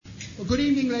Well, good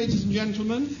evening, ladies and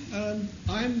gentlemen.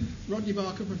 I'm Rodney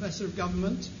Barker, Professor of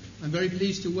Government. I'm very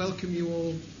pleased to welcome you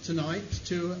all tonight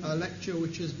to a lecture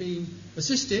which has been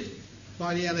assisted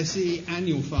by the LSE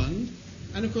Annual Fund.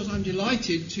 And, of course, I'm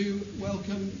delighted to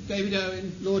welcome David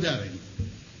Owen, Lord Owen.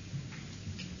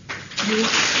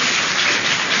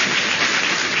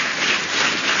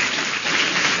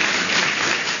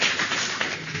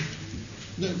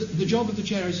 The job of the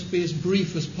chair is to be as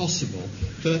brief as possible,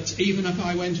 but even if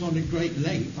I went on at great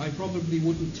length, I probably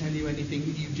wouldn't tell you anything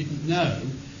that you didn't know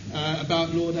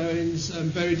about Lord Owen's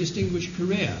very distinguished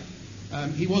career.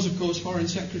 He was, of course, Foreign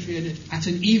Secretary at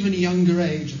an even younger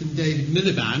age than David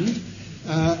Miliband,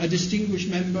 a distinguished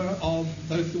member of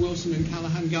both the Wilson and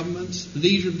Callaghan governments,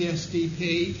 leader of the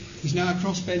SDP. He's now a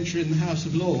crossbencher in the House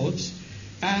of Lords,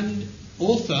 and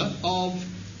author of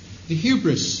The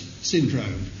Hubris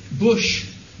Syndrome, Bush,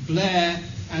 Blair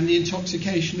and the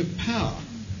Intoxication of Power,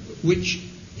 which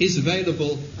is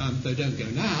available, though don't go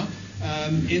now,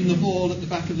 in the hall at the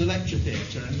back of the lecture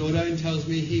theatre. And Lord Owen tells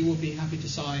me he will be happy to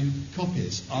sign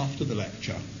copies after the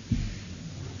lecture.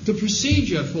 The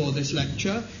procedure for this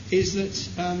lecture is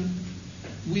that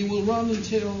we will run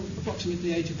until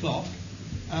approximately 8 o'clock.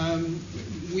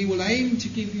 We will aim to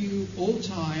give you all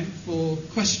time for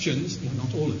questions. Well,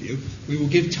 not all of you. We will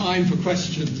give time for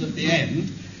questions at the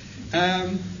end.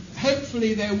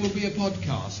 Hopefully there will be a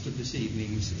podcast of this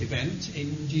evening's event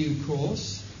in due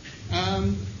course.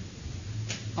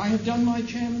 I have done my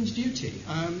chairman's duty.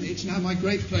 It's now my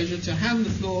great pleasure to hand the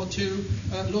floor to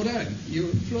Lord Owen.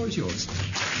 The floor is yours.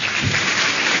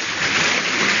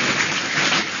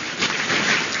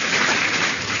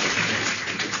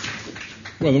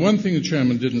 Well, the one thing the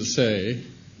chairman didn't say,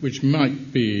 which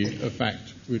might be a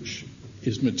fact which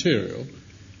is material,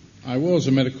 I was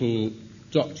a medical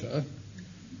doctor.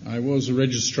 I was a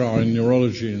registrar in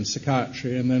neurology and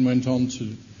psychiatry, and then went on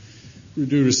to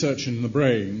do research in the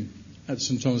brain at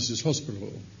St Thomas's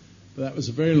Hospital. But that was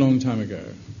a very long time ago.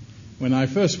 When I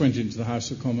first went into the House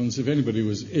of Commons, if anybody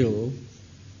was ill,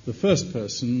 the first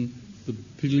person the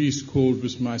police called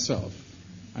was myself.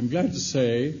 I'm glad to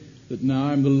say that now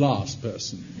I'm the last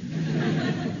person.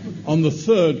 On the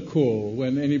third call,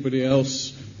 when anybody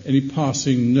else, any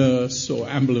passing nurse or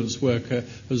ambulance worker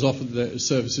has offered their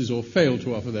services or failed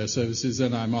to offer their services,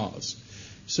 then I'm asked.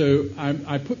 So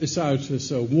I put this out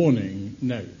as a warning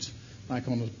note, like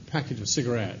on a packet of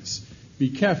cigarettes. Be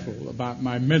careful about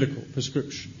my medical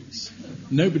prescriptions.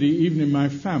 Nobody, even in my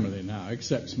family now,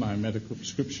 accepts my medical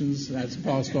prescriptions. That's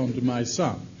passed on to my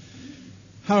son.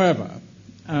 However,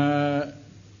 I'm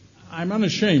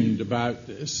unashamed about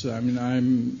this. I mean,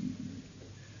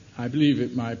 I believe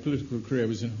that my political career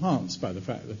was enhanced by the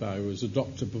fact that I was a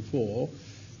doctor before,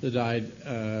 that I'd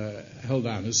held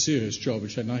down a serious job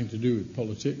which had nothing to do with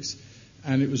politics,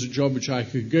 and it was a job which I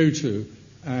could go to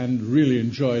and really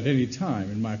enjoy at any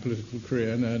time in my political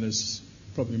career and earn us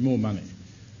probably more money.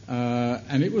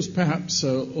 And it was perhaps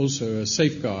also a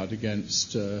safeguard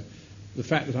against the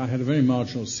fact that I had a very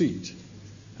marginal seat.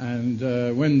 And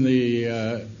when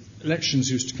the elections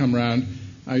used to come round,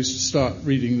 I used to start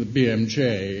reading the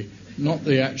BMJ, not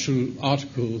the actual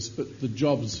articles, but the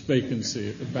jobs vacancy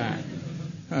at the back.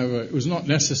 However, it was not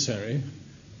necessary,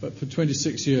 but for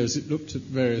 26 years it looked at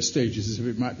various stages as if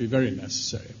it might be very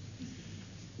necessary.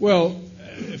 Well,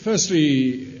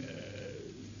 firstly,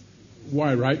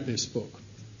 why write this book?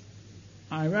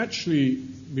 I've actually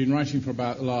been writing for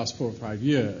about the last 4 or 5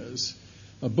 years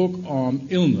a book on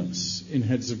illness in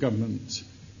heads of government,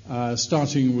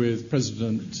 starting with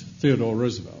President Theodore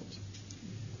Roosevelt.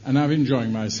 And I've been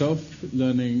enjoying myself,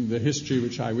 learning the history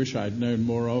which I wish I'd known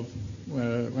more of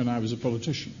when I was a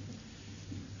politician.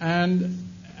 And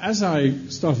as I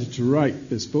started to write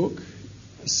this book,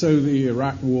 so the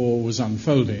Iraq War was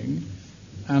unfolding,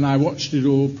 and I watched it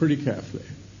all pretty carefully.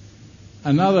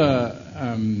 Another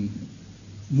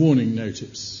warning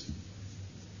notice.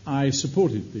 I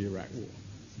supported the Iraq War.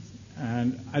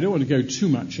 And I don't want to go too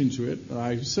much into it, but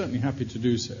I'm certainly happy to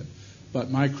do so.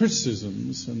 But my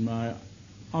criticisms and my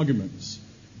arguments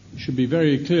should be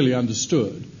very clearly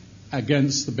understood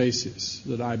against the basis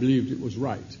that I believed it was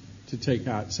right to take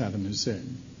out Saddam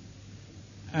Hussein.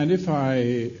 And if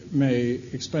I may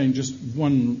explain just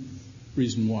one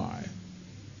reason why.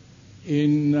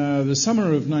 In the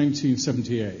summer of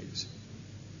 1978,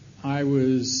 I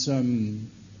was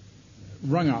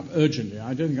rung up urgently.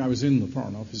 I don't think I was in the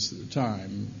Foreign Office at the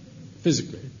time,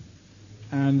 physically.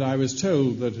 And I was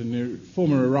told that a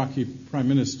former Iraqi Prime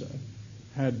Minister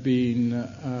had been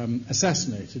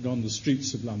assassinated on the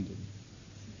streets of London.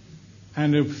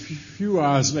 And a few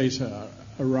hours later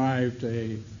arrived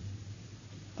a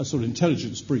sort of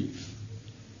intelligence brief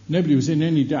Nobody was in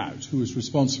any doubt who was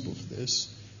responsible for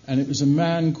this, and it was a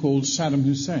man called Saddam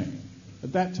Hussein.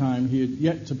 At that time, he had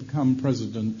yet to become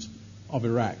president of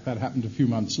Iraq. That happened a few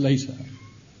months later.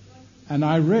 And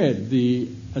I read the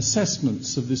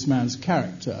assessments of this man's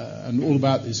character and all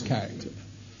about this character.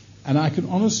 And I can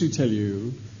honestly tell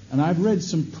you, and I've read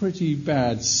some pretty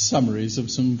bad summaries of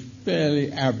some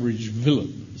fairly average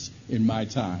villains in my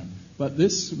time, but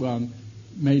this one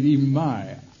made even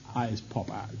my eyes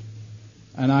pop out.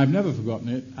 And I've never forgotten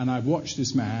it, and I've watched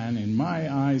this man. In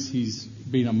my eyes, he's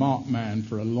been a marked man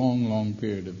for a long, long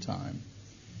period of time.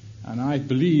 And I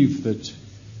believe that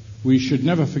we should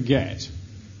never forget,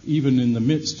 even in the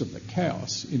midst of the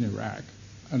chaos in Iraq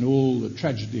and all the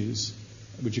tragedies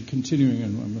which are continuing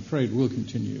and I'm afraid will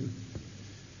continue,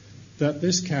 that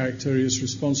this character is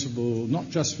responsible not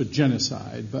just for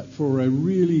genocide, but for a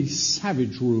really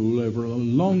savage rule over a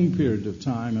long period of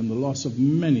time and the loss of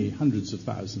many hundreds of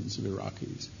thousands of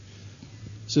Iraqis.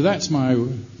 So that's my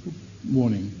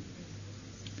warning.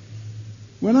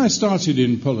 When I started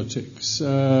in politics,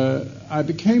 I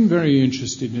became very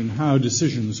interested in how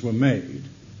decisions were made.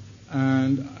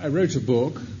 And I wrote a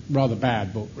book, rather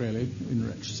bad book really, in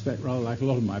retrospect, rather like a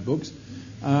lot of my books.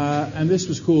 And this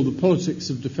was called The Politics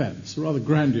of Defence, a rather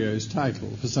grandiose title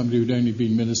for somebody who'd only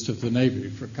been Minister for the Navy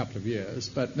for a couple of years.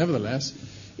 But nevertheless,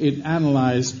 it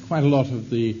analysed quite a lot of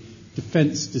the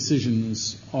defence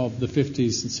decisions of the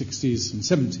 50s and 60s and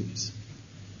 70s.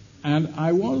 And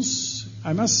I was,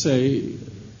 I must say,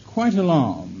 quite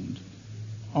alarmed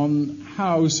on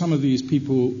how some of these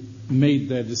people made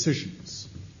their decisions.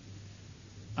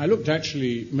 I looked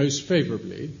actually most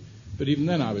favourably, but even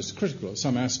then I was critical of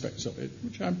some aspects of it,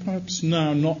 which I'm perhaps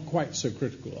now not quite so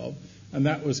critical of, and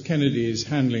that was Kennedy's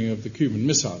handling of the Cuban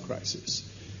Missile Crisis,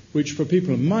 which for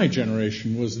people of my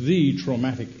generation was the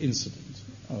traumatic incident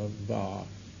of our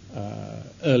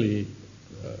early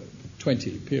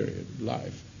 20 period of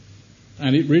life.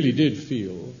 And it really did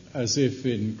feel as if,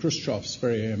 in Khrushchev's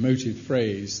very emotive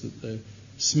phrase, that the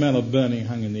smell of burning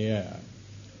hung in the air.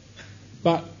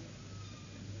 But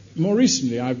more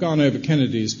recently, I've gone over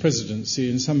Kennedy's presidency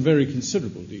in some very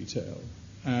considerable detail.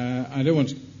 I don't want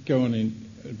to go on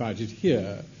about it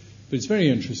here, but it's very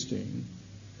interesting,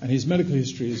 and his medical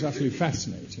history is utterly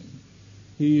fascinating.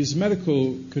 His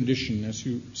medical condition, as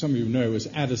some of you know, is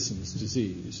Addison's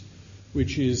disease,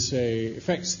 which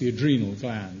affects the adrenal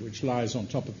gland, which lies on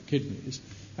top of the kidneys,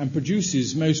 and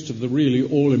produces most of the really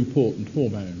all-important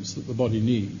hormones that the body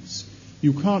needs.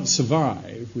 You can't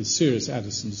survive with serious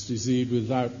Addison's disease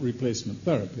without replacement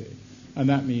therapy, and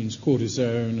that means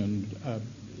cortisone and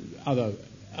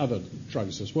other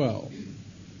drugs as well.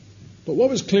 But what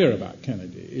was clear about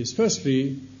Kennedy is,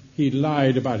 firstly, he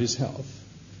lied about his health.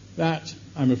 That,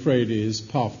 I'm afraid, is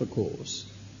par for the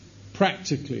course.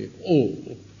 Practically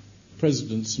all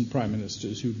presidents and prime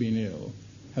ministers who've been ill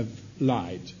have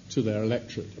lied to their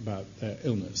electorate about their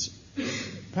illness.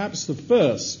 Perhaps the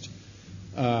first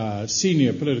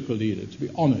senior political leader to be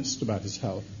honest about his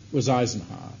health was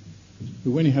Eisenhower,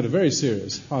 who, when he had a very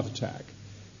serious heart attack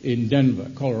in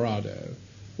Denver, Colorado,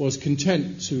 was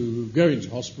content to go into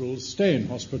hospital, stay in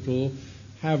hospital,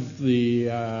 have the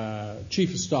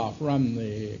chief of staff run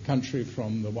the country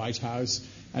from the White House,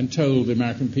 and told the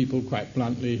American people quite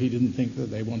bluntly he didn't think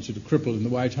that they wanted a cripple in the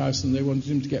White House and they wanted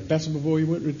him to get better before he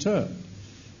would return.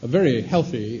 A very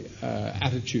healthy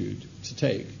attitude to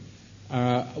take.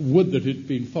 Would that it had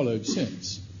been followed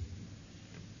since.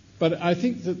 But I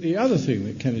think that the other thing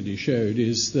that Kennedy showed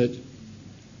is that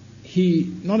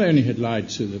he not only had lied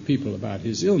to the people about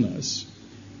his illness,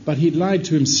 but he'd lied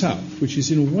to himself, which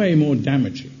is in a way more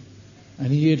damaging. And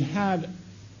he had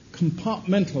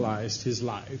compartmentalized his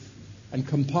life and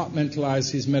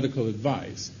compartmentalize his medical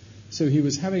advice. So he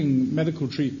was having medical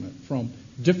treatment from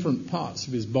different parts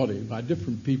of his body by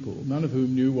different people, none of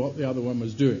whom knew what the other one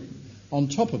was doing. On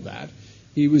top of that,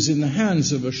 he was in the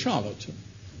hands of a charlatan,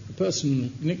 a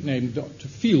person nicknamed Dr.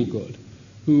 Feelgood,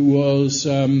 who was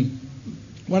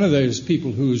one of those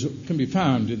people who can be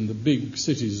found in the big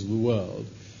cities of the world,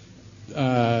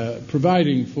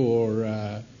 providing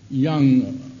for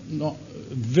young, not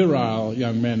virile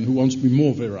young men who want to be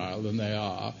more virile than they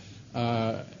are,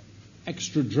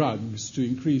 extra drugs to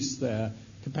increase their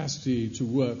capacity to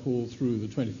work all through the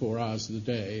 24 hours of the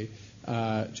day,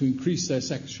 to increase their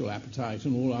sexual appetite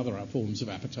and all other forms of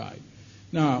appetite.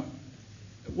 Now,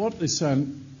 what this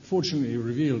unfortunately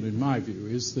revealed, in my view,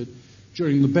 is that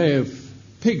during the Bay of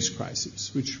Pigs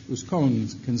crisis, which was common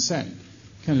consent,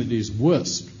 Kennedy's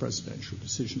worst presidential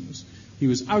decisions, he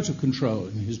was out of control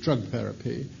in his drug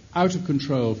therapy, out of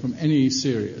control from any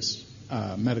serious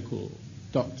medical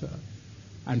doctor.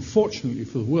 And fortunately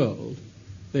for the world,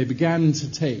 they began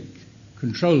to take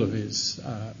control of his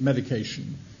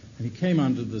medication, and he came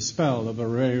under the spell of a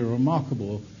very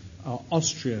remarkable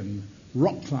Austrian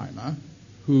rock climber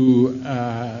who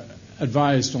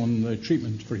advised on the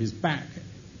treatment for his back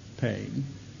pain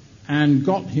and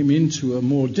got him into a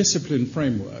more disciplined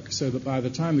framework, so that by the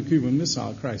time the Cuban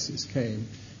Missile Crisis came,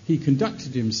 he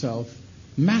conducted himself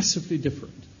massively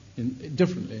differently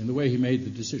in the way he made the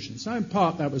decisions. Now, in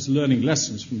part, that was learning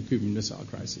lessons from the Cuban Missile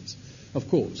Crisis, of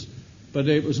course, but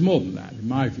it was more than that, in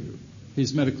my view.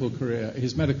 His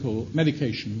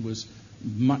medication was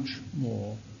much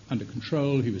more under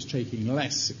control. He was taking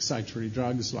less excitatory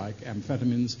drugs like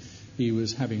amphetamines. He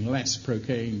was having less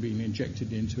procaine being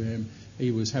injected into him.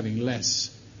 He was having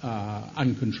less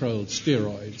uncontrolled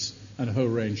steroids and a whole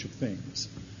range of things.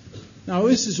 Now,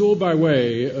 this is all by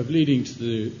way of leading to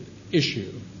the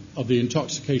issue of the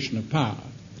intoxication of power.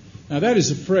 Now, that is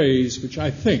a phrase which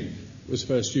I think was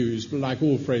first used, but like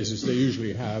all phrases, they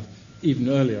usually have even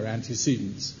earlier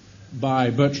antecedents,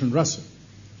 by Bertrand Russell.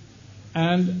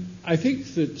 And I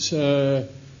think that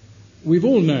we've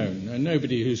all known, and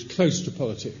nobody who's close to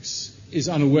politics is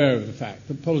unaware of the fact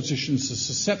that politicians are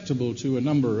susceptible to a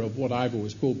number of what I've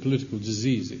always called political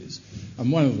diseases,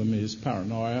 and one of them is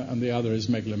paranoia, and the other is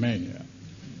megalomania.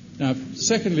 Now,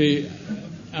 secondly,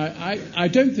 I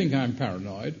don't think I'm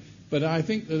paranoid, but I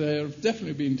think that there have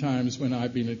definitely been times when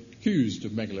I've been accused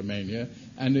of megalomania,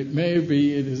 and it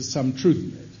is some truth in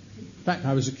it. In fact,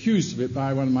 I was accused of it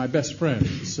by one of my best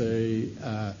friends,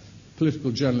 a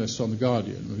political journalist on The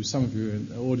Guardian, who some of you in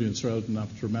the audience are old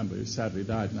enough to remember, who sadly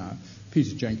died now,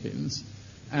 Peter Jenkins.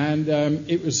 And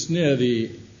it was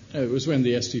when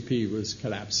the SDP was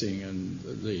collapsing and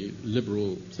the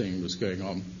Liberal thing was going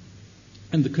on.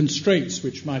 And the constraints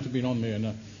which might have been on me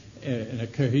in a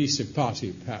cohesive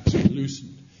party perhaps were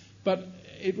loosened. But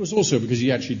it was also because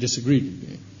he actually disagreed with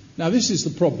me. Now, this is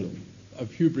the problem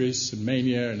of hubris and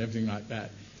mania and everything like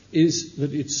that, is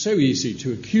that it's so easy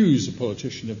to accuse a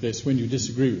politician of this when you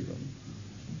disagree with them.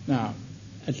 Now,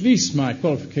 at least my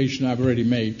qualification I've already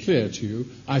made clear to you.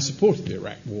 I supported the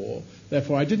Iraq War.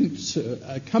 Therefore, I didn't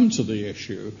come to the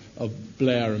issue of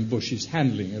Blair and Bush's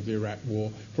handling of the Iraq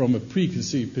War from a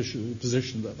preconceived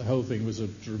position that the whole thing was a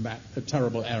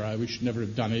terrible error. We should never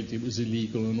have done it. It was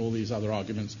illegal and all these other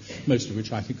arguments, most of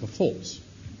which I think are false.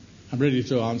 I'm ready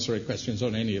to answer questions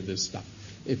on any of this stuff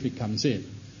if it comes in.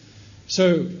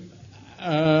 So,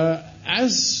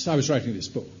 as I was writing this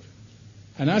book,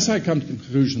 and as I come to the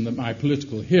conclusion that my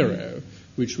political hero,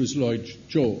 which was Lloyd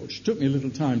George, took me a little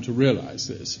time to realize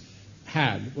this,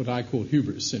 had what I call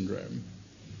hubris syndrome.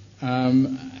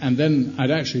 And then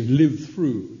I'd actually lived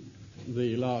through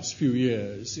the last few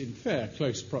years in fair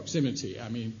close proximity. I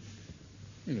mean,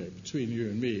 between you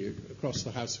and me, across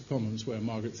the House of Commons where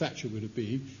Margaret Thatcher would have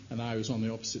been, and I was on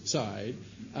the opposite side,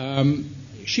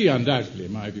 she undoubtedly,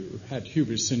 in my view, had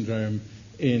hubris syndrome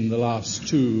in the last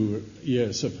 2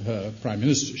 years of her prime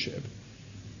ministership.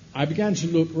 I began to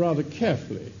look rather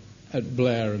carefully at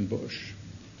Blair and Bush.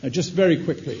 Just very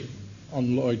quickly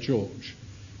on Lloyd George.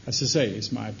 As I say,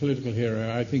 he's my political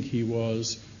hero. I think he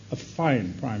was a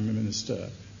fine prime minister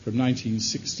from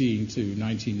 1916 to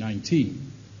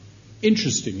 1919.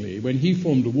 Interestingly, when he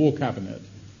formed a war cabinet,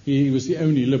 he was the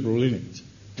only Liberal in it,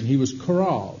 and he was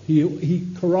corralled. He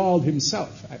corralled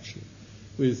himself, actually,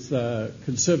 with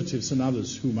Conservatives and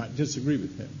others who might disagree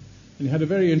with him. And he had a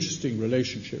very interesting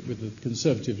relationship with the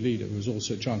Conservative leader, who was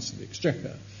also Chancellor of the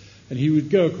Exchequer. And he would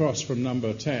go across from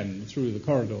number 10 through the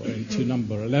corridor into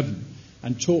number 11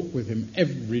 and talk with him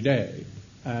every day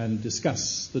and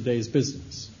discuss the day's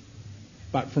business.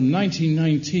 But from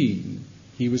 1919,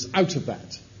 he was out of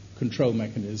that control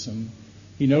mechanism.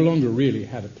 He no longer really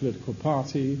had a political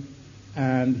party,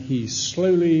 and he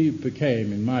slowly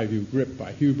became, in my view, gripped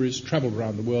by hubris, traveled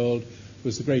around the world,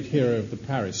 was the great hero of the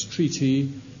Paris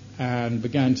Treaty, and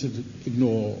began to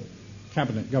ignore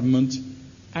cabinet government,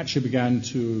 actually began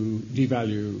to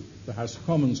devalue the House of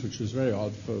Commons, which was very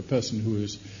odd for a person who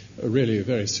was really a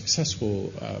very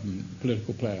successful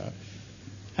political player.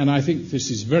 And I think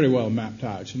this is very well mapped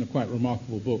out in a quite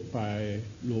remarkable book by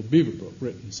Lord Beaverbrook,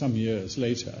 written some years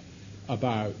later,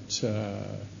 about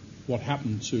what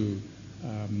happened to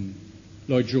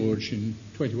Lloyd George in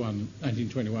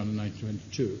 1921 and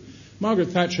 1922. Margaret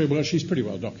Thatcher, well, she's pretty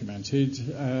well documented.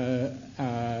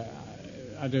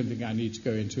 I don't think I need to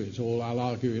go into it all. I'll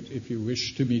argue it if you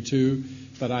wish to me to,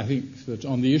 but I think that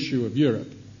on the issue of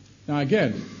Europe, now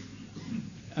again,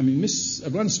 I mean,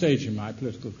 at one stage in my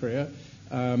political career,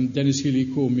 Dennis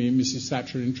Healy called me Mrs.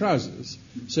 Thatcher in trousers.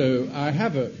 So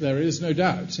there is no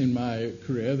doubt in my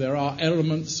career there are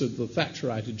elements of the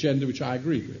Thatcherite agenda which I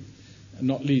agree with, and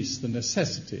not least the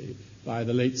necessity by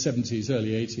the late 70s,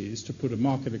 early 80s, to put a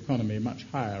market economy much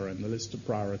higher in the list of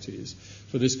priorities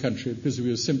for this country because we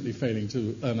were simply failing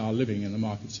to earn our living in the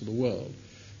markets of the world.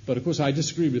 But, of course, I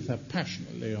disagree with her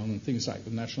passionately on things like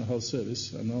the National Health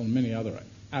Service and on many other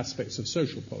aspects of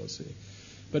social policy.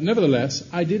 But nevertheless,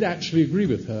 I did actually agree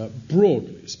with her,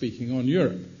 broadly speaking, on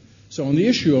Europe. So on the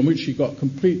issue on which she got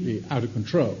completely out of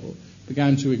control,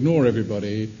 began to ignore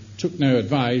everybody, took no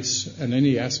advice on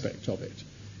any aspect of it,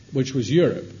 which was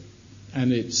Europe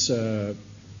and its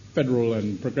federal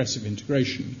and progressive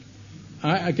integration,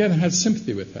 I again had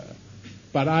sympathy with her.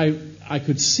 But I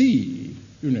could see,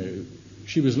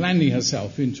 she was landing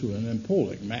herself into an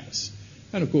appalling mess.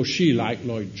 And, of course, she, like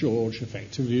Lloyd George,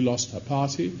 effectively lost her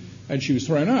party, and she was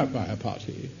thrown out by her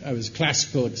party. It was a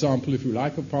classical example, if you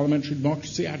like, of parliamentary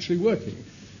democracy actually working.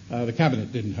 The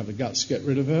cabinet didn't have the guts to get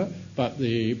rid of her, but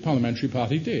the parliamentary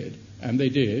party did. And they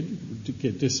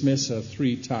did dismiss a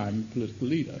 3-time political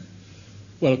leader.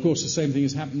 Well, of course, the same thing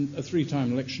has happened, a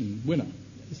 3-time election winner.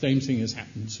 The same thing has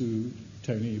happened to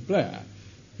Tony Blair.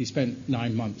 He spent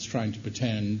 9 months trying to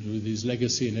pretend with his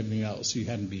legacy and everything else he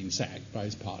hadn't been sacked by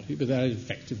his party, but that is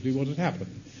effectively what had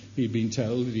happened. He'd been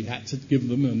told that he had to give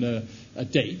them a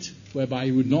date whereby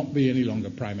he would not be any longer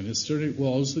Prime Minister, and it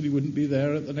was that he wouldn't be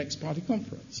there at the next party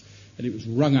conference. And it was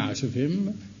wrung out of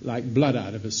him like blood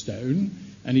out of a stone,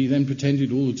 and he then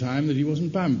pretended all the time that he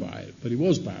wasn't bound by it. But he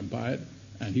was bound by it,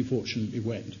 and he fortunately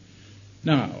went.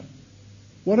 Now,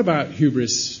 what about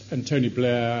hubris and Tony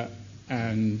Blair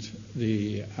and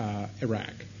the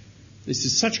Iraq? This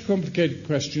is such a complicated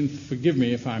question. Forgive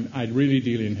me if I really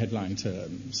deal in headline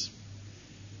terms.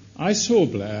 I saw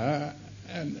Blair,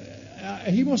 and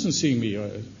he wasn't seeing me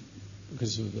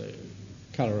because of the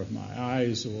colour of my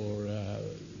eyes or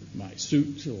my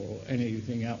suit or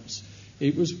anything else.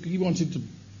 He wanted to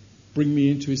bring me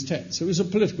into his tent. So it was a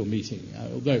political meeting,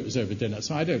 although it was over dinner,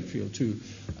 so I don't feel too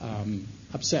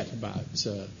upset about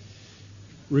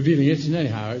revealing it. And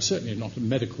anyhow, it's certainly not a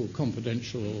medical,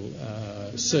 confidential,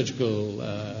 surgical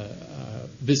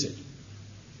visit.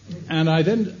 And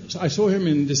I saw him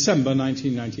in December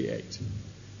 1998.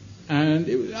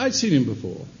 And I'd seen him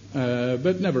before,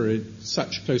 but never in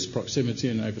such close proximity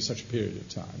and over such a period of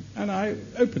time. And I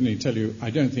openly tell you, I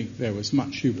don't think there was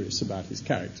much hubris about his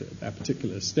character at that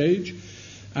particular stage.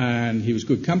 And he was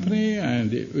good company,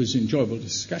 and it was enjoyable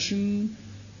discussion.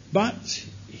 But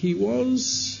he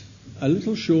was a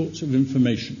little short of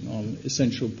information on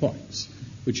essential points,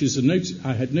 which is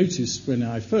I had noticed when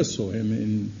I first saw him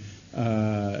in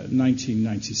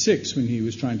 1996, when he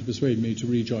was trying to persuade me to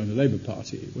rejoin the Labour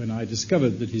Party, when I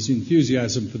discovered that his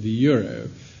enthusiasm for the euro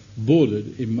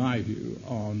bordered, in my view,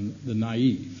 on the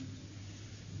naive.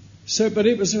 But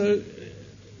it was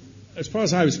as far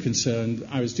as I was concerned,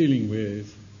 I was dealing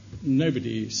with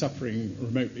nobody suffering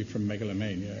remotely from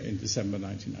megalomania in December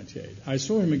 1998. I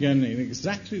saw him again in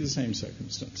exactly the same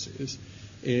circumstances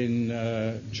in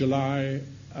July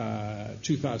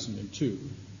 2002.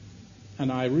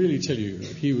 And I really tell you,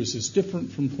 he was as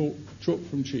different from chalk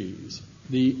from cheese.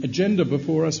 The agenda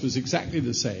before us was exactly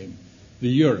the same, the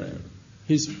euro.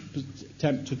 His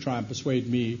attempt to try and persuade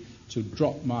me to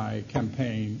drop my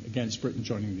campaign against Britain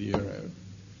joining the euro.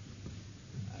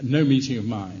 No meeting of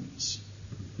minds.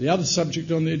 The other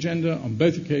subject on the agenda on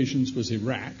both occasions was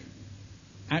Iraq.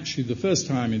 Actually, the first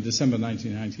time in December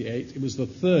 1998, it was the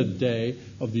third day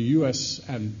of the US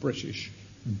and British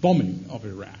bombing of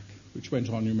Iraq, which went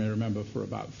on, you may remember, for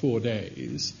about 4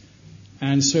 days.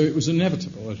 And so it was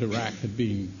inevitable that Iraq had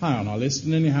been high on our list.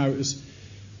 And anyhow, it was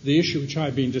the issue which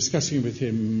I'd been discussing with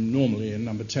him normally in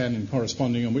number 10 and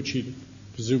corresponding, on which he'd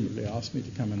presumably asked me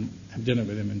to come and have dinner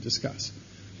with him and discuss.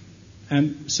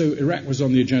 And so Iraq was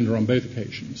on the agenda on both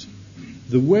occasions.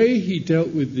 The way he dealt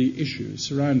with the issues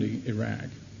surrounding Iraq,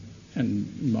 and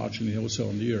marginally also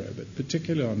on the euro, but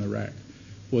particularly on Iraq,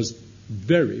 was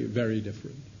very, very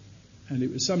different. And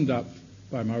it was summed up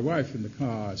by my wife in the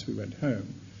car as we went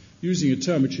home, using a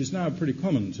term which is now pretty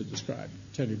common to describe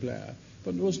Tony Blair,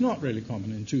 but it was not really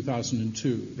common in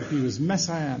 2002, that he was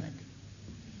messianic.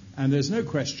 And there's no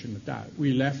question of doubt.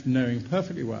 We left knowing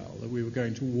perfectly well that we were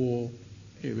going to war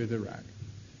with Iraq.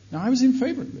 Now, I was in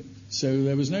favour of it, so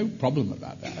there was no problem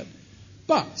about that.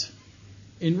 But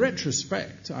in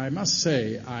retrospect, I must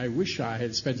say I wish I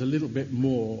had spent a little bit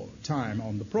more time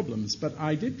on the problems, but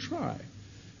I did try.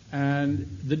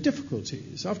 And the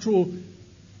difficulties, after all,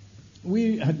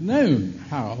 we had known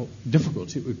how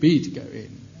difficult it would be to go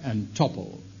in and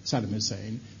topple Saddam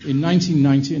Hussein in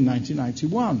 1990 and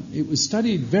 1991. It was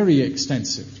studied very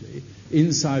extensively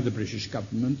inside the British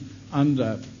government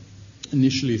under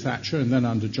initially Thatcher and then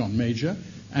under John Major,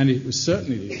 and it was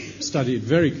certainly studied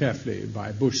very carefully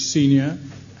by Bush Senior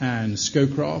and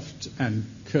Scowcroft and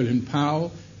Colin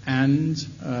Powell and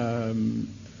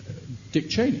Dick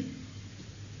Cheney.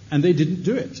 And they didn't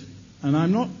do it. And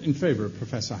I'm not in favor of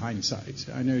Professor Hindsight.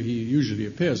 I know he usually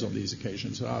appears on these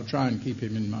occasions, so I'll try and keep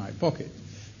him in my pocket.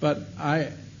 But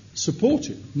I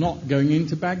supported not going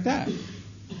into Baghdad.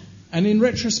 And in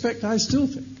retrospect, I still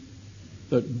think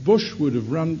that Bush would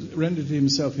have rendered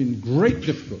himself in great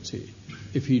difficulty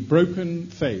if he'd broken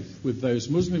faith with those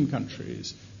Muslim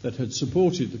countries that had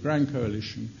supported the Grand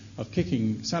Coalition of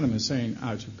kicking Saddam Hussein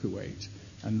out of Kuwait.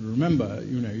 And remember,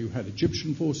 you had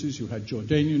Egyptian forces, you had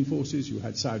Jordanian forces, you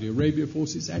had Saudi Arabia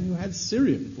forces, and you had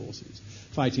Syrian forces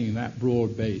fighting in that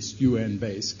broad-based,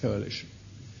 UN-based coalition.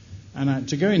 And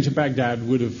to go into Baghdad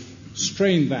would have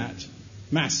strained that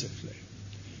massively.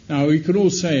 Now, we could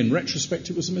all say in retrospect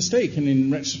it was a mistake, and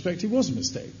in retrospect it was a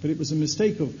mistake, but it was a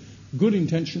mistake of good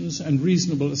intentions and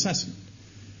reasonable assessment.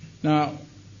 Now,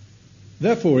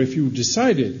 therefore, if you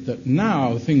decided that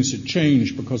now things had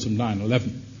changed because of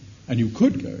 9/11, and you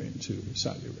could go into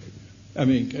Saudi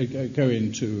Arabia, go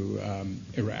into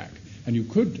Iraq, and you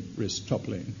could risk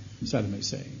toppling Saddam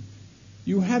Hussein,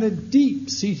 you had a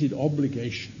deep-seated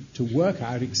obligation to work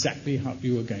out exactly how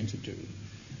you were going to do.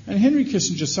 And Henry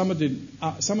Kissinger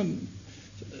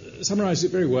summarized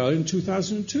it very well in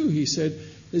 2002. He said,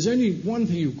 there's only one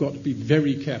thing you've got to be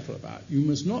very careful about. You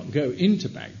must not go into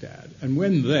Baghdad, and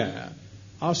when there,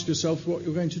 ask yourself what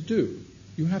you're going to do.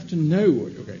 You have to know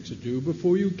what you're going to do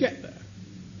before you get there.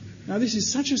 Now, this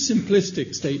is such a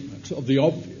simplistic statement of the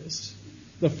obvious.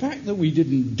 The fact that we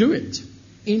didn't do it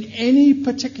in any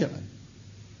particular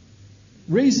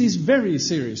raises very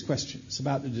serious questions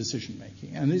about the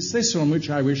decision-making. And it's this on which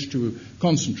I wish to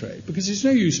concentrate, because it's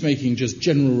no use making just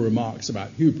general remarks about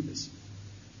hubris.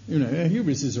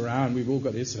 Hubris is around. We've all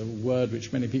got it. It's a word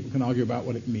which many people can argue about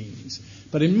what it means.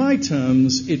 But in my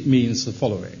terms, it means the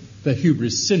following: the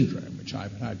hubris syndrome, which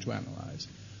I've had to analyze.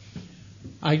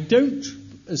 I don't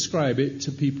ascribe it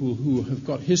to people who have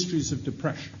got histories of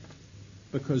depression,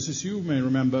 because, as you may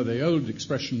remember, the old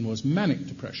expression was manic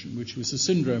depression, which was a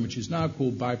syndrome which is now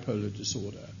called bipolar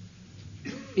disorder.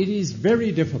 It is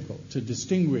very difficult to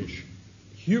distinguish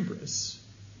hubris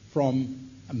from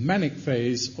a manic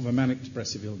phase of a manic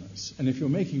depressive illness. And if you're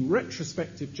making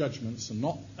retrospective judgments, and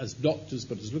not as doctors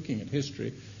but as looking at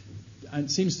history, and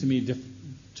it seems to me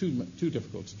too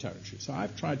difficult to territory. So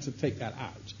I've tried to take that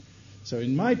out. So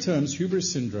in my terms,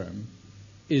 hubris syndrome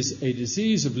is a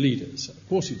disease of leaders. Of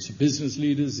course, it's business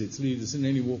leaders, it's leaders in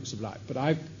any walks of life, but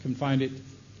I confined it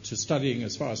to studying,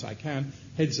 as far as I can,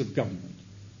 heads of government.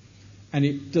 And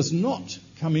it does not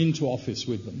come into office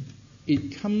with them.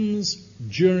 It comes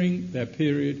during their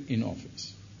period in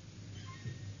office.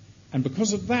 And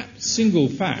because of that single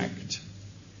fact,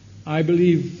 I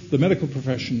believe the medical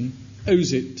profession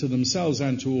owes it to themselves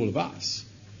and to all of us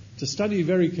to study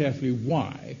very carefully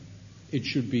why it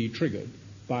should be triggered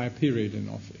by a period in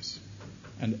office.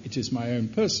 And it is my own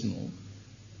personal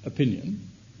opinion,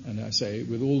 and I say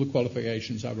with all the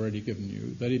qualifications I've already given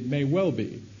you, that it may well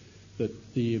be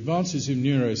that the advances in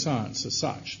neuroscience are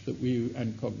such that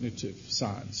and cognitive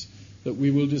science, that we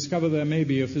will discover there may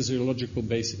be a physiological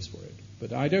basis for it.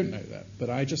 But I don't know that, but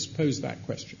I just pose that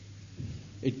question.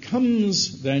 It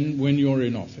comes then when you're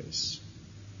in office,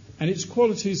 and its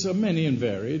qualities are many and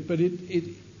varied, but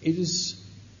it is,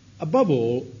 above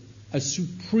all, a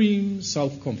supreme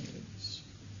self-confidence.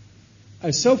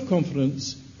 A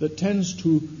self-confidence that tends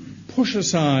to push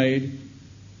aside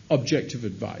objective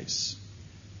advice.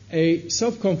 A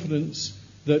self-confidence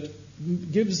that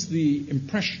gives the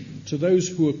impression to those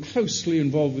who are closely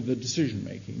involved with the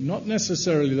decision-making, not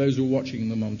necessarily those who are watching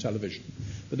them on television,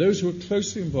 but those who are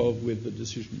closely involved with the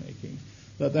decision-making,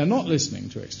 that they're not listening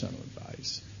to external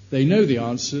advice. They know the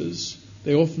answers.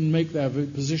 They often make their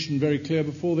position very clear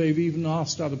before they've even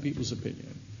asked other people's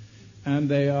opinion. And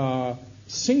they are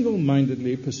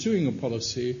single-mindedly pursuing a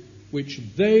policy which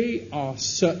they are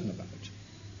certain about.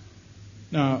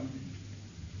 Now,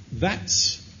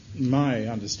 that's my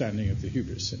understanding of the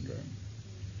hubris syndrome.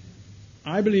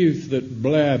 I believe that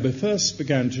Blair first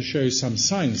began to show some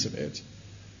signs of it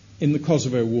in the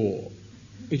Kosovo War.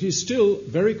 It is still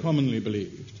very commonly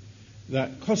believed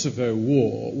that Kosovo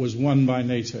War was won by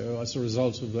NATO as a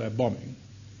result of their bombing.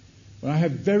 But I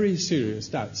have very serious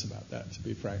doubts about that, to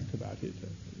be frank about it.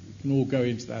 We can all go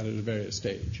into that at various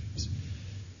stages.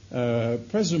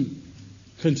 President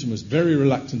Clinton was very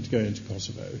reluctant to go into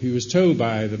Kosovo. He was told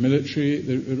by the military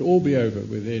that it would all be over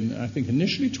within, I think,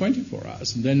 initially 24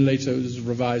 hours, and then later it was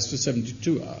revised to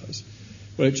 72 hours.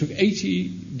 Well, it took 80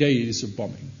 days of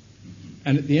bombing.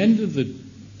 And at the end of the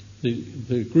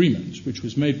agreement, which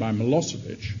was made by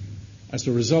Milosevic as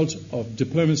the result of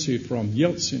diplomacy from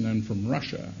Yeltsin and from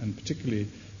Russia, and particularly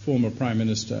former Prime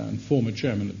Minister and former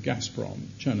Chairman of Gazprom,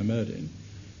 Chernomyrdin,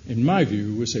 in my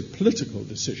view, was a political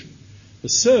decision. The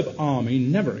Serb army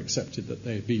never accepted that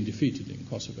they had been defeated in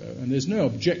Kosovo, and there's no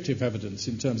objective evidence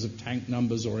in terms of tank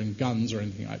numbers or in guns or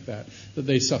anything like that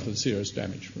they suffered serious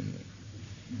damage from it.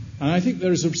 And I think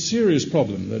there is a serious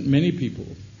problem that many people,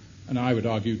 and I would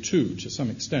argue too, to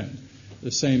some extent,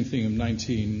 the same thing of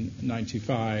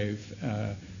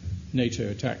 1995 NATO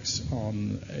attacks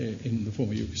in the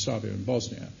former Yugoslavia and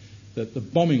Bosnia, that the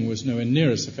bombing was nowhere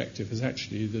near as effective as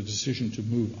actually the decision to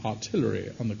move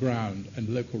artillery on the ground and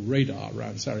local radar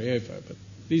around Sarajevo. But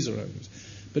these are others.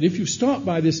 But if you start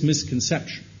by this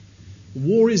misconception,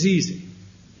 war is easy.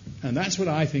 And that's what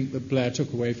I think that Blair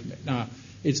took away from it. Now,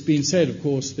 it's been said, of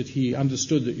course, that he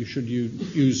understood that you should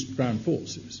use ground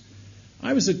forces.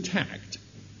 I was attacked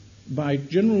by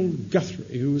General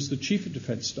Guthrie, who was the Chief of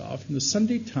Defence Staff, in the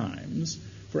Sunday Times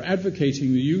for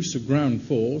advocating the use of ground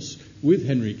force with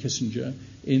Henry Kissinger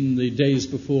in the days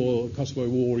before the Kosovo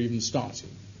War even started.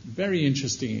 Very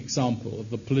interesting example of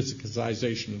the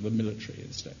politicization of the military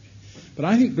instead. But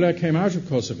I think Blair came out of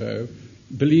Kosovo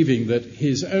believing that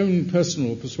his own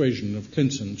personal persuasion of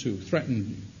Clinton to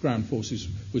threaten ground forces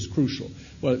was crucial.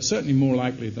 Well, it's certainly more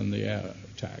likely than the air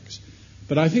attacks.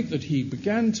 But I think that he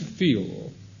began to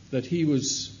feel that he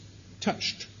was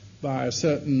touched by a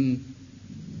certain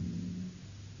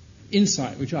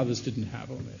insight which others didn't have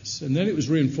on this. And then it was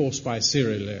reinforced by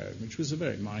Sierra Leone, which was a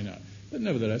very minor, but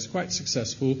nevertheless quite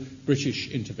successful British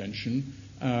intervention.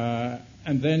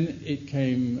 And then it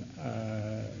came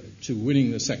to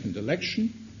winning the second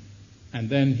election, and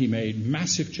then he made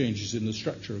massive changes in the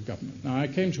structure of government. Now, I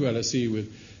came to LSE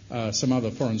with some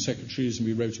other foreign secretaries, and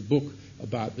we wrote a book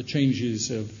about the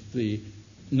changes of the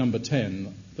number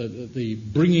 10, the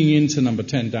bringing into number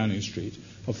 10 Downing Street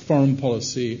of foreign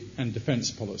policy and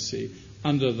defence policy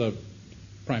under the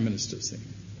Prime Minister's thing.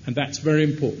 And that's very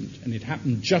important. And it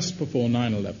happened just before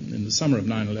 9/11, in the summer of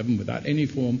 9/11, without any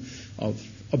form of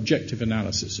objective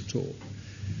analysis at all.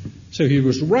 So he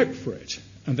was ripe for it.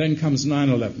 And then comes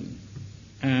 9/11.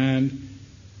 And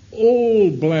all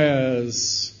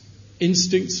Blair's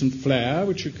instincts and flair,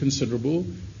 which are considerable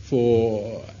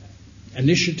for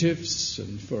initiatives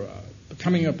and for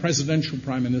becoming a presidential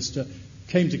prime minister,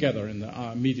 came together in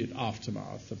the immediate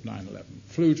aftermath of 9/11.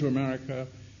 Flew to America,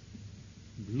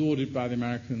 lauded by the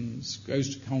Americans,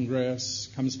 goes to Congress,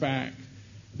 comes back,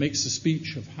 makes a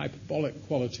speech of hyperbolic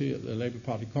quality at the Labour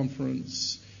Party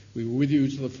conference. We were with you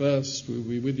to the first, we will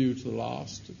be with you to the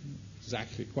last.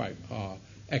 Exactly quite our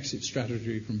exit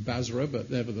strategy from Basra, but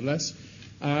nevertheless.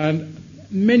 And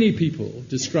many people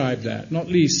describe that, not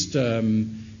least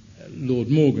Lord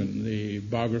Morgan, the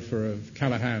biographer of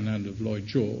Callaghan and of Lloyd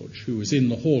George, who was in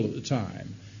the hall at the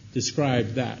time,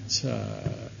 described that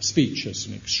speech as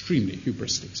an extremely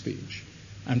hubristic speech.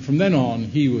 And from then on,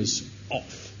 he was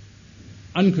off,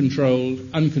 uncontrolled,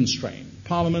 unconstrained.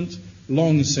 Parliament,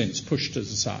 long since pushed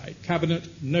us aside. Cabinet,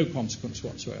 no consequence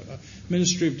whatsoever.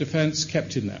 Ministry of Defence,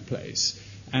 kept in that place.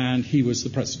 And he was the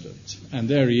president. And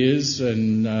there he is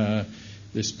in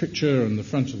this picture on the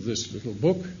front of this little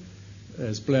book.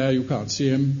 There's Blair, you can't see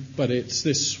him, but it's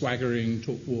this swaggering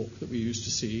walk that we used to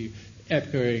see,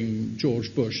 echoing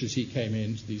George Bush as he came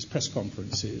into these press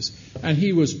conferences. And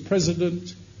he was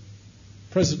President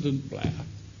Blair.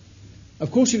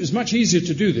 Of course, it was much easier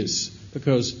to do this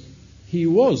because he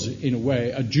was, in a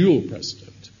way, a dual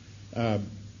president.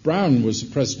 Brown was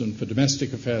the president for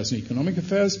domestic affairs and economic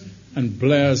affairs, and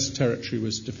Blair's territory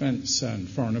was defence and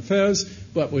foreign affairs,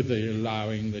 but with the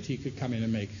allowing that he could come in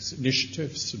and make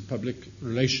initiatives and public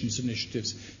relations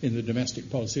initiatives in the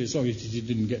domestic policy, as long as he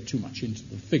didn't get too much into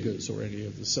the figures or any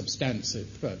of the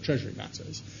substantive treasury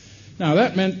matters. Now,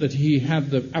 that meant that he had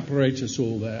the apparatus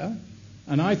all there,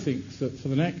 and I think that for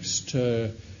the next,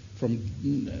 from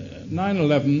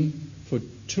 9/11, for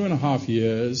 2.5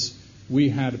 years, we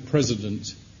had a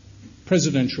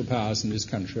presidential powers in this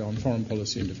country on foreign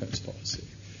policy and defence policy.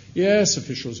 Yes,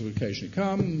 officials would occasionally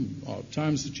come. At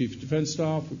times the Chief of Defence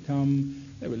Staff would come.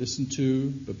 They were listened to.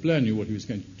 But Blair knew what he was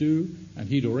going to do, and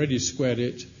he'd already squared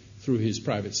it through his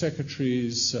private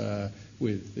secretaries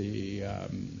with the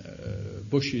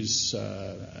Bush's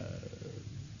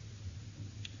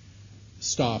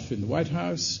staff in the White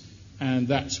House, and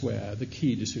that's where the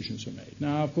key decisions were made.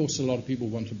 Now, of course, a lot of people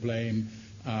want to blame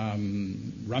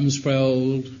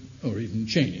Rumsfeld or even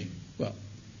Cheney. Well,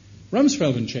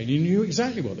 Rumsfeld and Cheney knew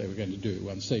exactly what they were going to do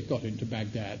once they got into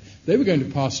Baghdad. They were going to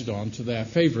pass it on to their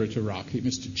favourite Iraqi,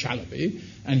 Mr. Chalabi,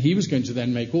 and he was going to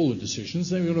then make all the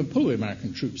decisions. They were going to pull the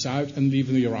American troops out and leave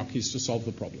the Iraqis to solve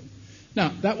the problem.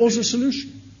 Now, that was a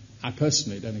solution. I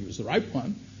personally don't think it was the right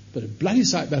one, but a bloody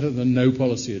sight better than no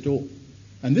policy at all.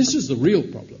 And this is the real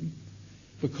problem.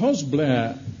 Because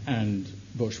Blair and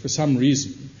Bush, for some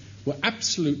reason, were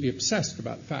absolutely obsessed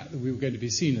about the fact that we were going to be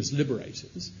seen as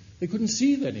liberators, they couldn't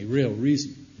see any real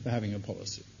reason for having a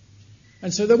policy.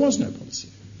 And so there was no policy.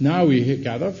 Now we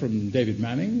gather from David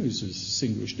Manning, who's a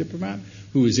distinguished diplomat,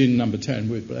 who was in number 10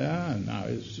 with Blair and now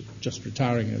is just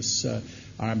retiring as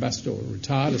our ambassador, or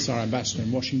retired as our ambassador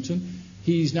in Washington.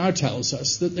 He now tells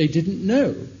us that they didn't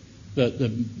know that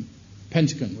the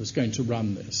Pentagon was going to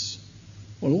run this.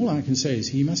 Well, all I can say is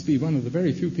he must be one of the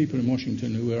very few people in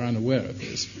Washington who were unaware of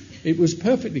this. It was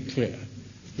perfectly clear,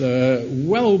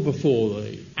 well before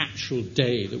the actual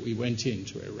day that we went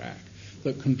into Iraq,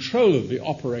 that control of the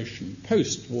operation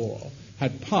post-war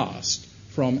had passed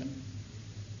from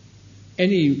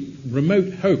any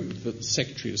remote hope that the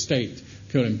Secretary of State,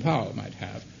 Colin Powell, might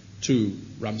have to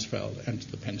Rumsfeld and to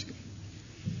the Pentagon.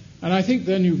 And I think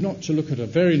then you've got to look at a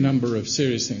very number of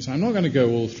serious things. I'm not going to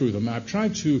go all through them. I've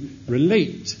tried to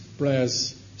relate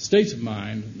Blair's state of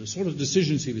mind, the sort of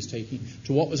decisions he was taking,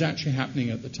 to what was actually happening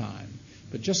at the time.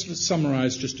 But just to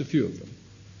summarize just a few of them.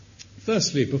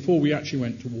 Firstly, before we actually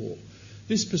went to war,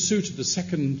 this pursuit of the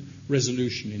second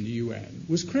resolution in the UN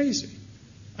was crazy.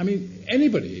 I mean,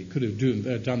 anybody could have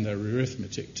done their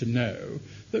arithmetic to know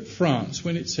that France,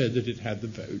 when it said that it had the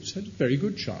votes, had a very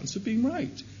good chance of being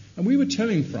right. And we were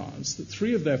telling France that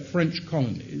 3 of their French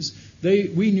colonies,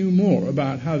 we knew more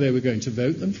about how they were going to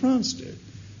vote than France did.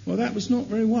 Well, that was not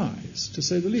very wise, to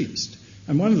say the least.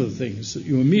 And one of the things that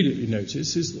you immediately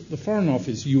notice is that the Foreign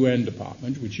Office UN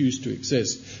department, which used to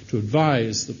exist to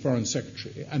advise the Foreign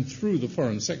Secretary, and through the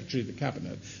Foreign Secretary, the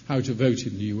Cabinet, how to vote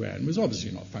in the UN, was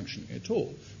obviously not functioning at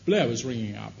all. Blair was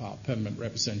ringing up our permanent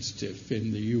representative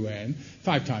in the UN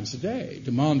 5 times a day,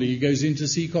 demanding he goes in to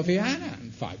see Kofi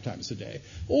Annan 5 times a day.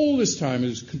 All this time he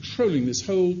was controlling this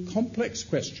whole complex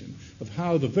question of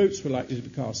how the votes were likely to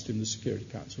be cast in the Security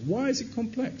Council. Why is it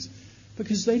complex?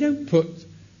 Because they don't put,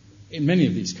 in many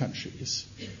of these countries,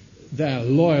 their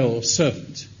loyal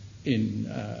servant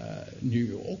in New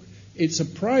York. It's a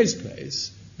prize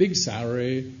place, big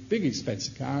salary, big expense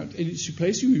account, and it's a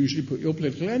place you usually put your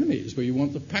political enemies, where you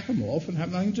want to pack them off and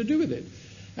have nothing to do with it.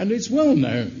 And it's well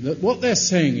known that what they're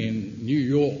saying in New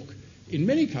York, in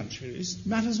many countries,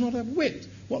 matters not a whit.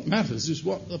 What matters is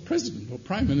what the president or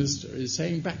prime minister is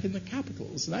saying back in the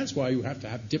capitals. And that's why you have to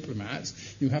have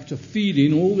diplomats. You have to feed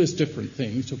in all these different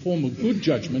things to form a good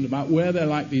judgment about where they're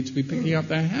likely to be picking up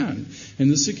their hand in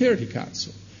the Security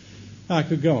Council. I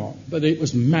could go on, but it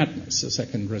was madness, the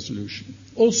second resolution.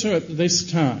 Also at this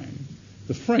time,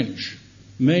 the French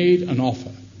made an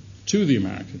offer to the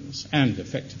Americans, and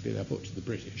effectively therefore to the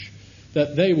British,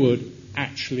 that they would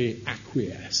actually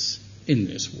acquiesce in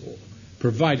this war,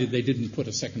 provided they didn't put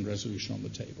a second resolution on the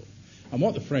table. And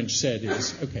what the French said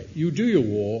is, okay, you do your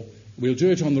war, we'll do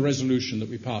it on the resolution that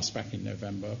we passed back in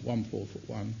November,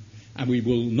 1441, and we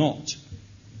will not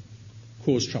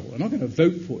cause trouble. We're not going to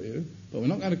vote for you, but we're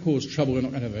not going to cause trouble, we're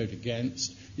not going to vote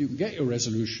against. You can get your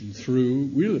resolution through,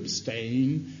 we'll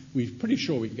abstain, we're pretty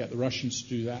sure we can get the Russians to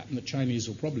do that, and the Chinese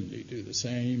will probably do the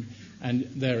same, and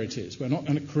there it is. We're not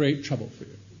going to create trouble for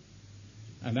you.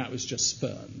 And that was just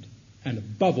spurned. And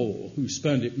above all, who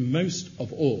spurned it most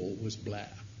of all was Blair.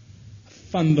 A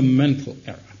fundamental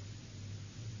error.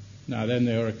 Now then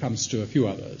there comes to a few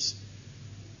others.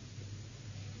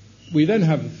 We then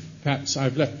have, perhaps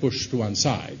I've left Bush to one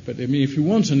side, but I mean, if you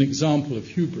want an example of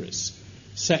hubris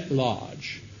set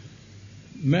large,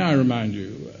 may I remind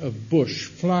you of Bush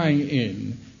flying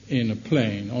in a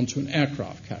plane onto an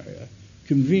aircraft carrier,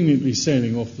 conveniently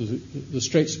sailing off the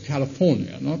Straits of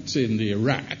California, not in the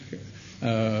Iraq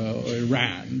or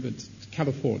Iran, but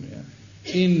California,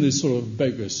 in this sort of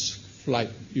bogus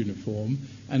flight uniform.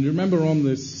 And remember on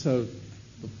this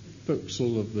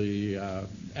forecastle of the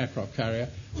aircraft carrier,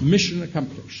 mission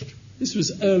accomplished. This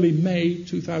was early May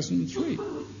 2003.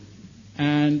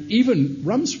 And even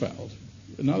Rumsfeld,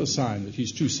 another sign that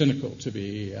he's too cynical to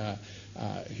be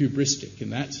hubristic in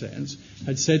that sense,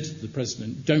 had said to the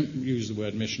president, don't use the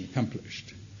word mission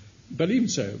accomplished. But even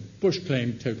so, Bush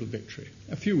claimed total victory.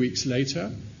 A few weeks later,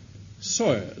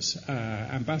 Sawyers,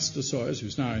 Ambassador Sawyers,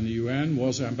 who's now in the UN,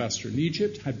 was ambassador in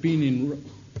Egypt, had been in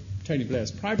Tony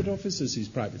Blair's private office as his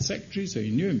private secretary, so he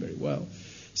knew him very well,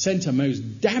 sent a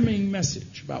most damning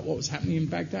message about what was happening in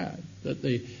Baghdad, that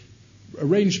the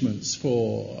arrangements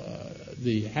for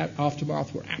the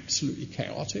aftermath were absolutely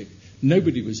chaotic.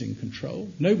 Nobody was in control.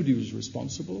 Nobody was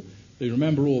responsible. They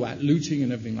remember all that looting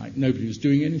and everything, like nobody was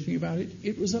doing anything about it.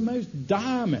 It was a most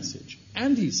dire message.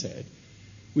 And he said,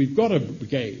 we've got a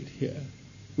brigade here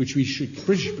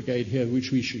British Brigade here,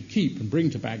 which we should keep and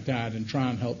bring to Baghdad and try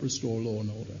and help restore law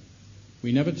and order.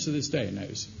 We never to this day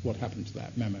knows what happened to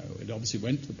that memo. It obviously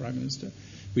went to the Prime Minister.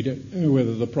 We don't know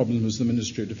whether the problem was the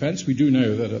Ministry of Defence. We do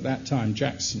know that at that time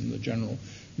Jackson, the general,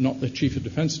 not the Chief of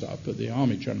Defence Staff, but the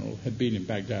Army General, had been in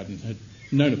Baghdad and had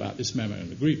known about this memo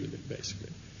and agreed with it,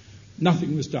 basically.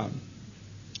 Nothing was done.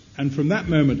 And from that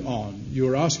moment on,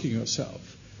 you're asking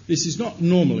yourself, this is not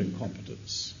normal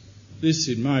incompetence. This,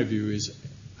 in my view, is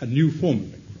a new form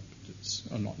of incompetence,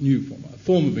 or not new form, a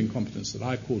form of incompetence that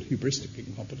I call hubristic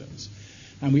incompetence.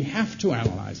 And we have to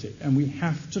analyse it, and we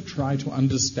have to try to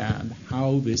understand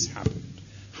how this happened.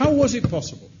 How was it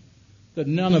possible that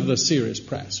none of the serious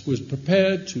press was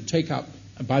prepared to take up,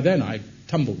 and by then I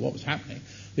tumbled what was happening,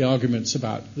 the arguments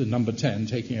about the number 10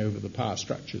 taking over the power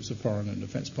structures of foreign and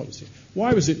defence policy?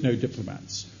 Why was it no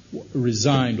diplomats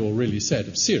resigned or really said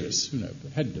of serious,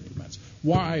 head diplomats?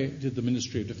 Why did the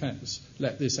Ministry of Defence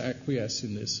let this acquiesce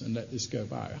in this and let this go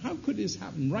by? How could this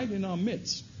happen right in our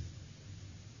midst?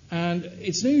 And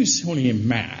it's no use calling him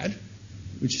mad,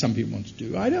 which some people want to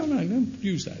do. I don't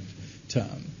use that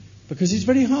term, because it's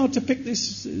very hard to pick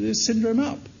this syndrome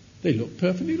up. They look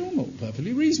perfectly normal,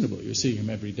 perfectly reasonable. You're seeing them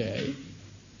every day.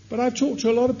 But I've talked to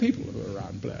a lot of people who were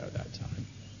around Blair at that time,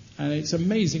 and it's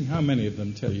amazing how many of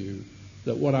them tell you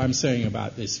that what I'm saying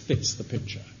about this fits the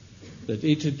picture, that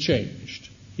it had changed.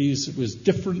 He was a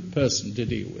different person to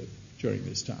deal with during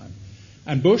this time.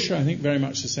 And Bush, I think very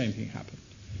much the same thing happened.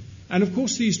 And, of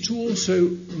course, these two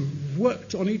also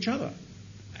worked on each other,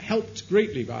 helped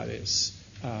greatly by this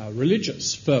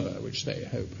religious fervour, which they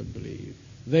hope and believe.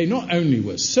 They not only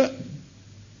were certain,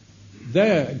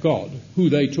 their God, who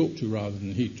they talked to rather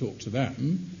than he talked to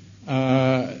them,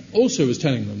 also was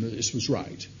telling them that this was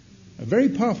right. A very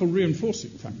powerful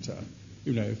reinforcing factor,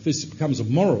 if this becomes a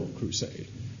moral crusade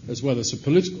as well as a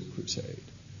political crusade.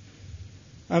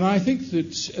 And I think that,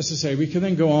 as I say, we can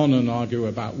then go on and argue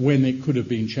about when it could have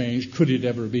been changed, could it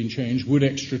ever have been changed, would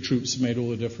extra troops have made all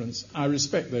the difference? I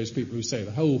respect those people who say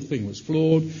the whole thing was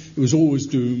flawed, it was always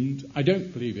doomed. I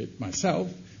don't believe it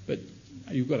myself, but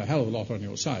you've got a hell of a lot on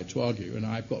your side to argue, and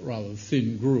I've got rather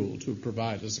thin gruel to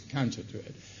provide as a counter to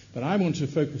it. But I want to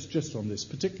focus just on this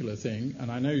particular thing, and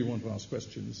I know you want to ask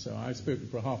questions, so I've spoken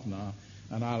for half an hour,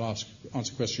 and I'll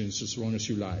answer questions as long as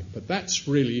you like. But that's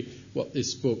really what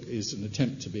this book is an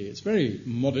attempt to be. It's very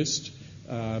modest.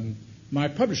 My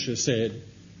publisher said,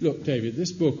 look, David,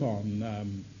 this book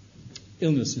on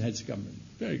illness and heads of government,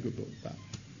 very good book, but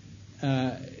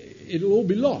it'll all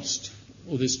be lost,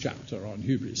 or this chapter on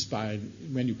hubris, by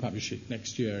when you publish it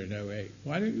next year in 2008.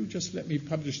 Why don't you just let me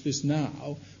publish this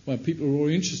now when people are all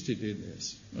interested in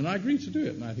this? And I agreed to do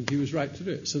it, and I think he was right to do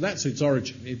it. So that's its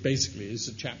origin. It basically is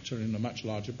a chapter in a much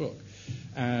larger book.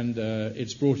 And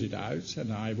it's brought it out,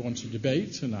 and I want a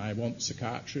debate, and I want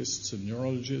psychiatrists and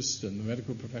neurologists and the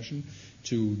medical profession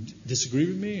to disagree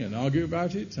with me and argue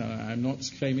about it. I'm not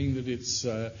claiming that it's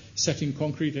set in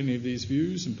concrete any of these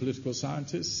views, and political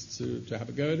scientists to have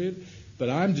a go at it. But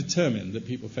I'm determined that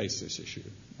people face this issue.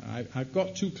 I've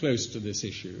got too close to this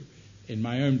issue in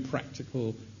my own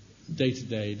practical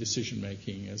day-to-day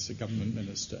decision-making as a government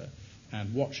minister,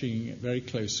 and watching at very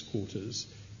close quarters,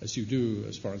 as you do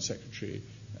as Foreign Secretary,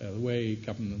 the way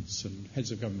governments and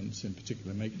heads of governments in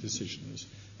particular make decisions.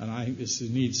 And I think this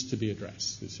needs to be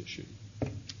addressed, this issue.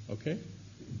 Okay?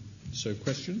 So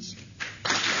questions?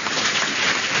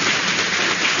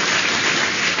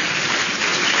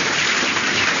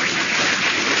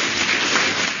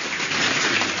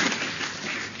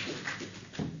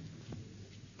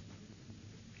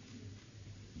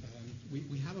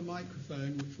 We have a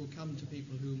microphone which will come to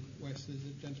people who... Wes, there's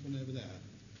a gentleman over there.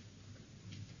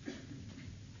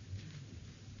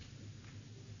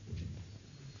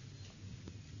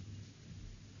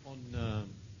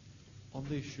 On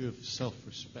the issue of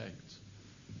self-respect,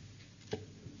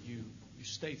 you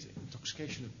state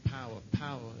intoxication of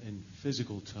power in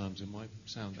physical terms, it might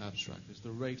sound abstract, is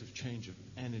the rate of change of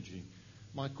energy.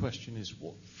 My question is,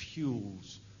 what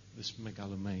fuels this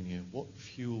megalomania? What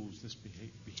fuels this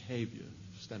behavior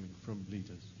stemming from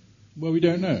leaders? Well, we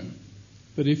don't know.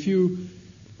 But if you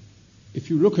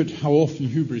look at how often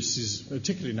hubris is,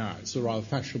 particularly now, it's a rather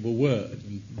fashionable word,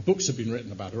 and books have been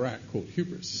written about Iraq called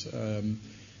hubris.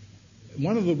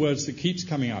 One of the words that keeps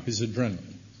coming up is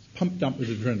adrenaline, pumped up with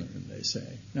adrenaline, they say.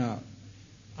 Now,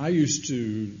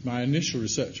 my initial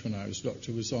research when I was a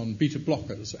doctor was on beta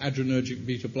blockers, adrenergic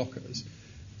beta blockers.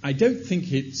 I don't think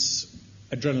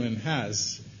adrenaline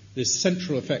has this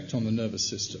central effect on the nervous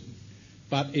system,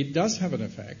 but it does have an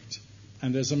effect.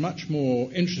 And there's a much more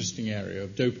interesting area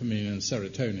of dopamine and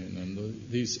serotonin and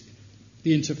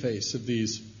the interface of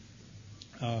these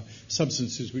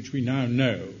substances which we now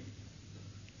know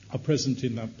are present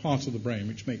in that part of the brain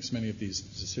which makes many of these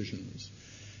decisions.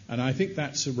 And I think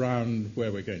that's around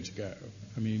where we're going to go.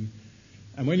 I mean,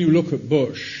 and when you look at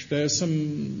Bush, there's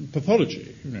some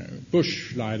pathology.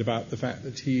 Bush lied about the fact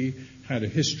that he had a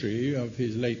history of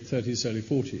his late 30s, early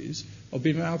 40s of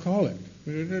being an alcoholic.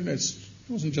 It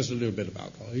wasn't just a little bit of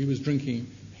alcohol. He was drinking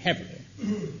heavily.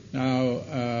 Now,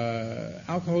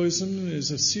 alcoholism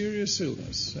is a serious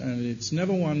illness, and it's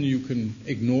never one you can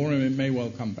ignore, and it may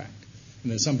well come back.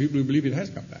 And there's some people who believe it has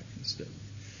come back instead.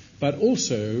 But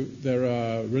also, there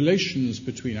are relations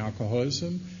between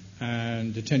alcoholism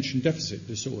and attention deficit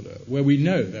disorder, where we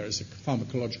know there is a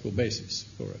pharmacological basis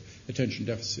for attention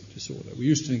deficit disorder. We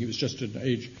used to think it was just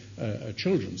a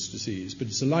children's disease, but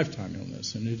it's a lifetime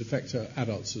illness, and it affects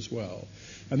adults as well.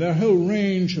 And there are a whole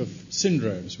range of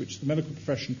syndromes which the medical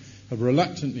profession have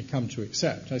reluctantly come to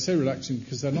accept. I say reluctant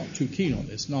because they're not too keen on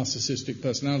this, narcissistic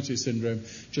personality syndrome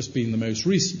just being the most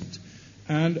recent.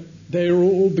 And they are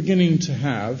all beginning to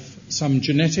have some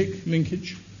genetic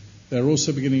linkage. They're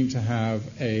also beginning to have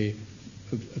a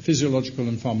physiological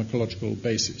and pharmacological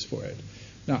basis for it.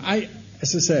 Now,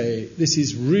 as I say, this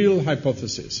is real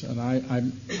hypothesis, and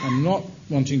I'm not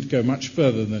wanting to go much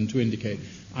further than to indicate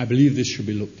I believe this should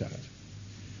be looked at.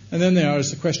 And then there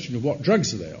is the question of what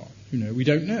drugs are they on. We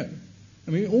don't know.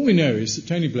 I mean, all we know is that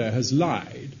Tony Blair has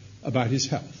lied about his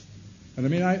health. And I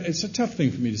mean, it's a tough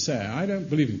thing for me to say. I don't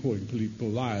believe in calling people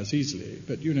liars easily.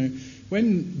 But,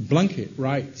 when Blunkett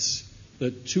writes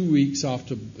that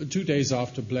 2 days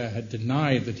after Blair had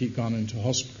denied that he'd gone into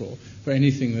hospital for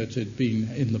anything that had been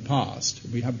in the past,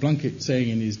 we have Blunkett saying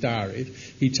in his diary,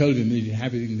 he told him that he'd been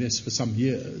having this for some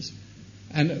years,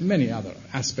 and many other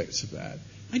aspects of that.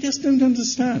 I just don't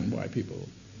understand why people,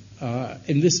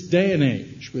 in this day and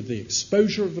age, with the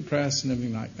exposure of the press and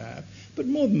everything like that, but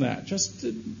more than that, just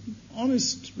an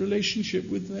honest relationship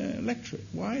with the electorate.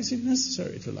 Why is it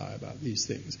necessary to lie about these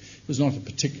things? It was not a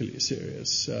particularly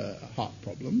serious heart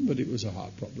problem, but it was a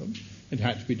heart problem. It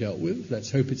had to be dealt with. Let's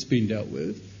hope it's been dealt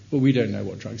with. But we don't know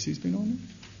what drugs he's been on.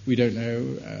 We don't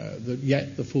know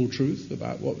yet the full truth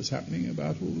about what was happening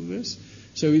about all of this.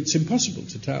 So it's impossible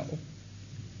to tell.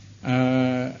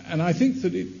 And I think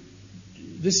that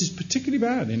this is particularly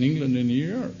bad in England and in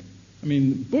Europe. I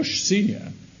mean, Bush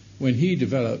Sr., when he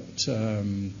developed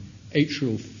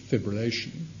atrial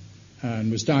fibrillation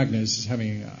and was diagnosed as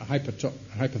having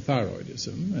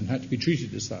hypothyroidism and had to be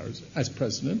treated as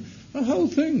president, the whole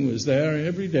thing was there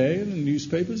every day in the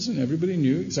newspapers, and everybody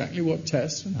knew exactly what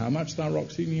tests and how much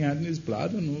thyroxine he had in his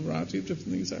blood and a variety of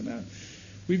different things like that.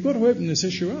 We've got to open this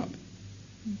issue up.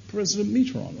 President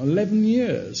Mitterrand, 11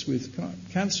 years with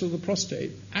cancer of the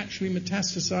prostate, actually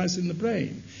metastasized in the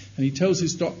brain. And he tells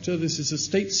his doctor, this is a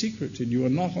state secret and you are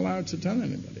not allowed to tell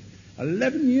anybody.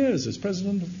 11 years as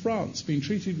president of France, being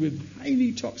treated with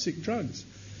highly toxic drugs.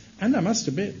 And I must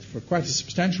admit, for quite a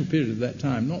substantial period of that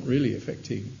time, not really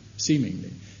affecting,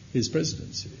 seemingly, his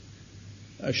presidency.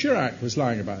 Chirac was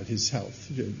lying about his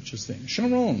health, just think.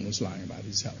 Sharon was lying about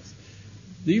his health.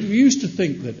 We used to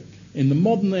think that in the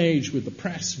modern age, with the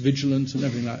press vigilant and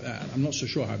everything like that, I'm not so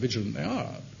sure how vigilant they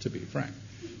are, to be frank,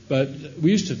 but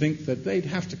we used to think that they'd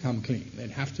have to come clean.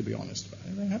 They'd have to be honest about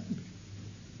it. They haven't been.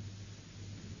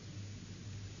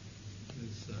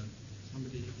 There's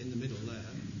somebody in the middle there.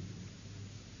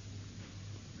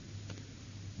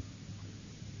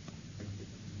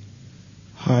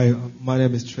 Hi, my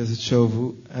name is Trezor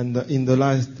Chovu, and in the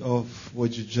light of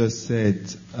what you just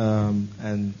said,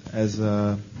 and as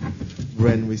a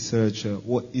brain researcher,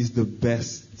 what is the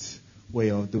best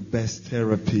way or the best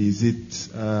therapy? Is it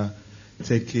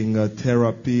taking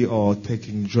therapy or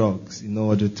taking drugs in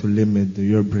order to limit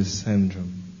the Urbris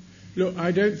syndrome? Look,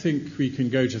 I don't think we can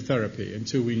go to therapy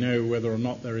until we know whether or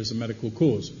not there is a medical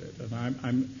cause of it.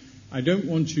 And I don't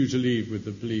want you to leave with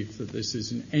the belief that this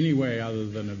is in any way other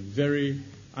than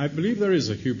I believe there is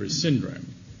a hubris syndrome,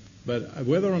 but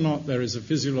whether or not there is a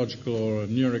physiological or a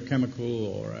neurochemical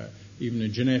or even a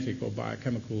genetic or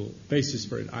biochemical basis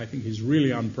for it, I think is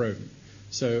really unproven.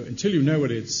 So until you know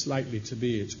what it's likely to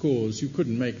be, its cause, you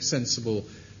couldn't make sensible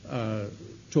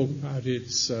talk about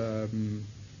its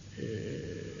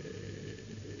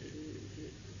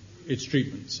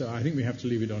treatment. So I think we have to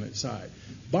leave it on its side.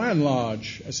 By and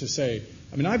large, as I say,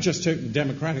 I've just taken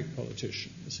Democratic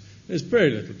politicians. There's very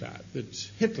little doubt that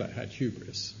Hitler had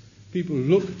hubris. People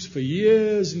looked for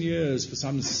years and years for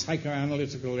some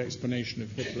psychoanalytical explanation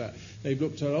of Hitler. They've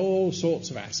looked at all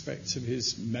sorts of aspects of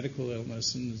his medical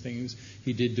illness and things.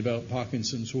 He did develop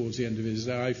Parkinson's towards the end of his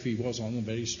life. He was on a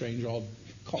very strange odd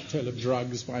cocktail of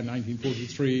drugs by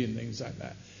 1943 and things like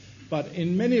that. But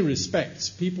in many respects,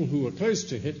 people who were close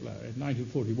to Hitler in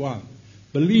 1941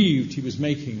 believed he was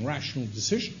making rational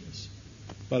decisions.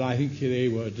 But I think they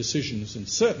were decisions, and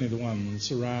certainly the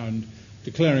ones around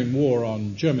declaring war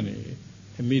on Germany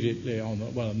immediately on the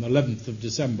 11th of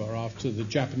December after the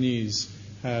Japanese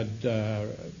had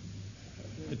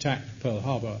attacked Pearl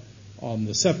Harbor on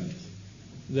the 7th.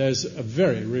 There's a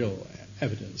very real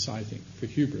evidence, I think, for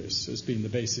hubris as being the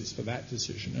basis for that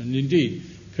decision. And indeed,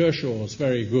 Kershaw's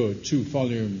very good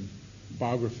 2-volume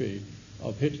biography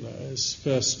of Hitler, his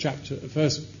first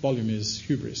volume is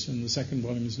Hubris and the second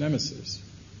volume is Nemesis.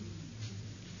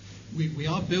 We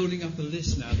are building up a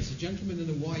list now. There's a gentleman in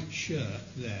a white shirt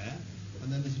there,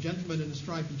 and then there's a gentleman in a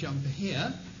stripy jumper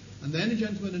here, and then a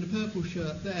gentleman in a purple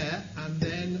shirt there, and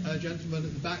then a gentleman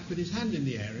at the back with his hand in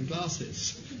the air and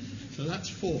glasses. So that's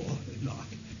 4, if like.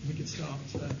 We could start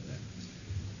there.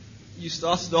 You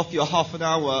started off your half an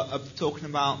hour of talking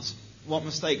about what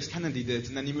mistakes Kennedy did,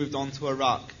 and then you moved on to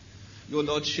Iraq. Your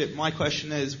Lordship, my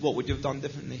question is, what would you have done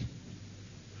differently?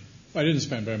 I didn't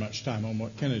spend very much time on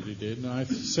what Kennedy did, and I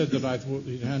said that I thought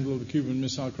he'd handled the Cuban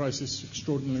Missile Crisis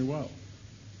extraordinarily well.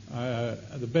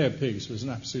 The Bay of Pigs was an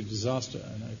absolute disaster,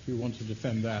 and if you want to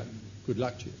defend that, good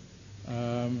luck to you.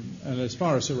 And as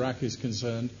far as Iraq is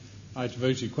concerned, I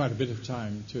devoted quite a bit of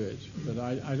time to it, but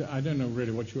I don't know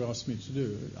really what you asked me to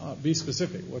do. Be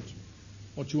specific. What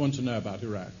do you want to know about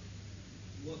Iraq?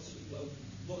 What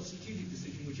strategic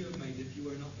decision would you have made if you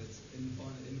were in office in the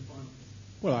final?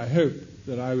 Well, I hope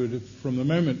that I would have, from the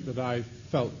moment that I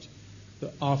felt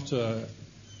that after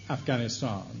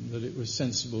Afghanistan, that it was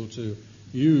sensible to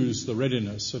use the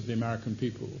readiness of the American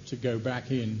people to go back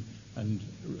in and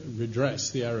redress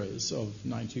the errors of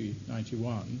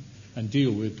 1991 and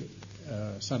deal with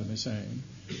Saddam Hussein.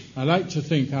 I like to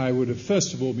think I would have,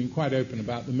 first of all, been quite open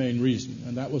about the main reason,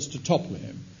 and that was to topple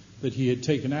him, that he had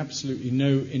taken absolutely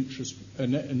no interest,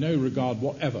 no regard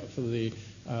whatever for the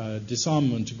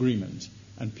disarmament agreement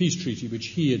and peace treaty which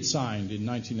he had signed in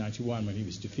 1991 when he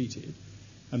was defeated,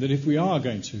 and that if we are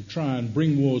going to try and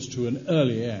bring wars to an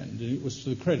early end, and it was to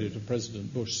the credit of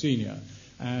President Bush Sr.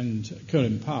 and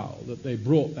Colin Powell that they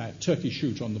brought that Turkey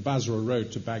shoot on the Basra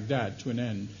road to Baghdad to an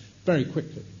end very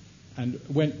quickly, and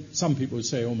went, some people would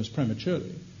say, almost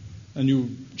prematurely. And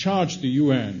you charged the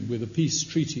UN with a peace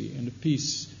treaty and a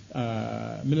peace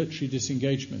military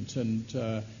disengagement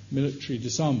and military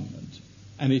disarmament,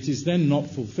 and it is then not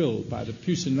fulfilled by the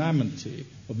pusillanimity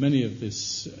of many of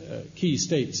these key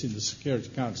states in the Security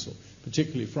Council,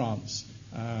 particularly France,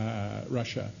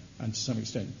 Russia, and to some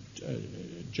extent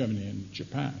Germany and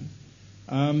Japan.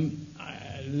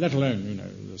 Let alone,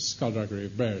 the skullduggery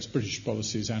of various British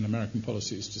policies and American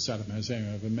policies to Saddam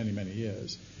Hussein over many, many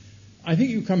years. I think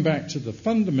you come back to the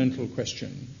fundamental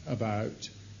question about,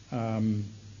 once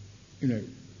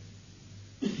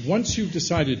you've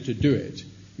decided to do it,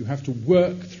 you have to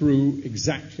work through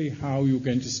exactly how you're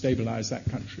going to stabilize that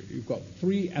country. You've got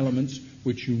 3 elements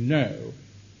which are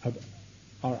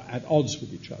at odds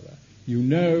with each other.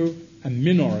 A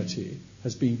minority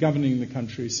has been governing the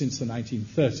country since the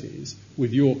 1930s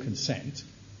with your consent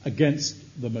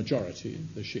against the majority,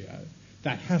 the Shia.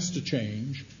 That has to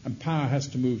change, and power has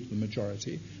to move to the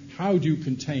majority. How do you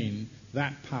contain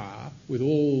that power with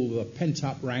all the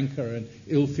pent-up rancor and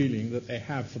ill feeling that they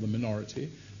have for the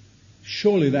minority?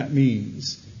 Surely that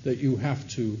means that you have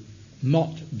to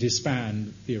not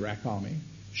disband the Iraq army.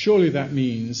 Surely that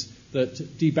means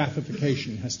that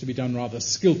de-Baathification has to be done rather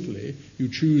skillfully. You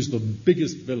choose the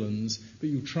biggest villains, but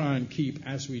you try and keep,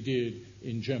 as we did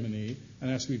in Germany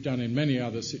and as we've done in many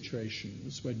other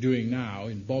situations, we're doing now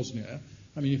in Bosnia.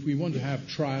 I mean, if we want to have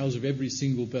trials of every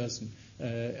single person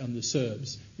on the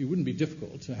Serbs, it wouldn't be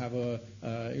difficult to have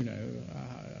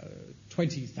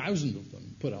 20,000 of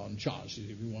them put on charges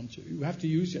if you want to. You have to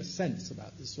use your sense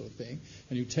about this sort of thing,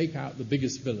 and you take out the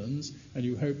biggest villains, and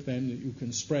you hope then that you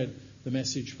can spread the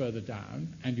message further down.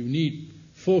 And you need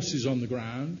forces on the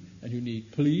ground, and you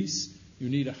need police. You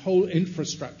need a whole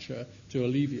infrastructure to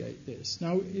alleviate this.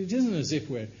 Now, it isn't as if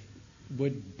we're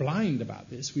blind about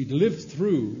this. We'd lived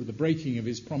through the breaking of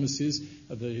his promises,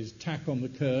 of his attack on the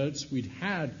Kurds. We'd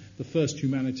had the first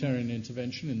humanitarian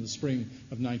intervention in the spring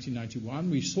of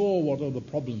 1991. We saw what are the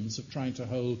problems of trying to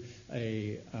hold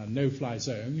a no-fly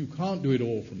zone. You can't do it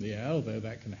all from the air, although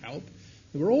that can help.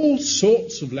 There were all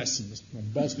sorts of lessons from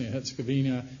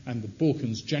Bosnia-Herzegovina and the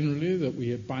Balkans generally that we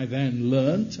had by then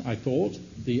learnt, I thought,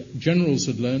 the generals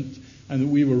had learnt, and that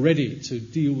we were ready to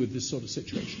deal with this sort of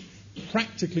situation.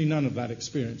 Practically none of that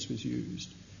experience was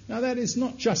used. Now, that is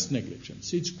not just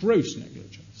negligence, it's gross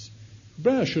negligence.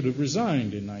 Blair should have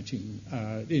resigned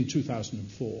in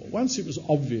 2004. Once it was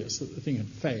obvious that the thing had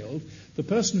failed, the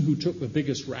person who took the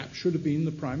biggest rap should have been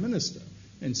the Prime Minister,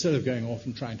 instead of going off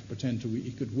and trying to pretend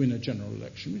he could win a general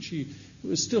election, which he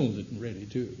still didn't really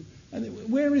do.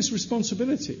 And where is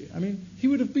responsibility? I mean, he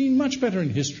would have been much better in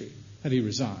history had he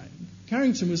resigned.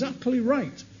 Carrington was utterly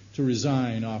right to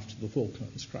resign after the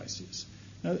Falklands crisis.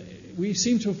 Now, we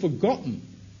seem to have forgotten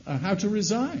how to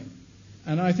resign.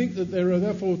 And I think that there are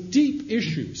therefore deep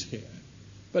issues here.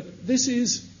 But this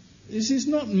is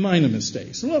not minor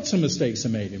mistakes. Lots of mistakes are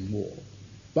made in war.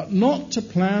 But not to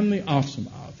plan the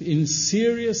aftermath in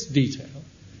serious detail,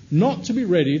 not to be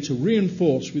ready to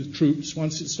reinforce with troops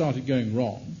once it started going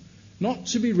wrong, not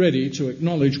to be ready to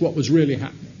acknowledge what was really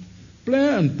happening.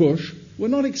 Blair and Bush were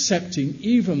not accepting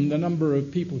even the number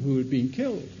of people who had been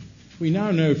killed. We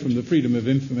now know from the Freedom of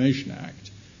Information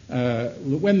Act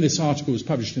when this article was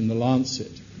published in The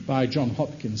Lancet by John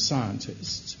Hopkins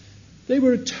scientists, Blair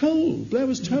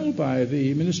was told by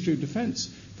the Ministry of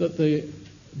Defense that the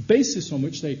basis on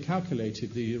which they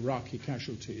calculated the Iraqi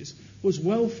casualties was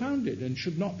well-founded and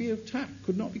should not be attacked,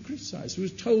 could not be criticized. It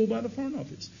was told by the Foreign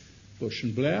Office. Bush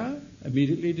and Blair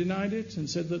immediately denied it and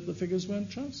said that the figures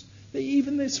weren't trust.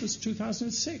 This was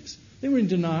 2006. They were in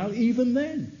denial even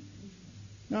then.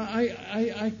 Now,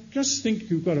 I just think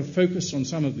you've got to focus on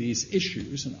some of these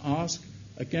issues and ask,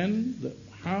 again,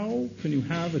 how can you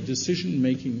have a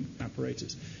decision-making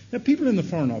apparatus? There are people in the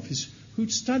Foreign Office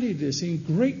who'd studied this in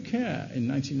great care in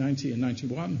 1990 and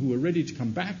 91, who were ready to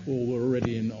come back or were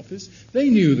already in office. They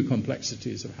knew the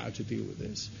complexities of how to deal with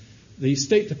this. The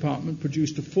State Department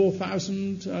produced a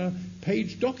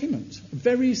 4,000-page document, a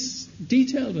very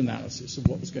detailed analysis of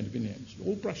what was going to be named,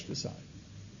 all brushed aside.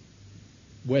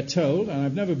 We're told, and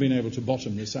I've never been able to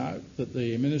bottom this out, that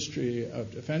the Ministry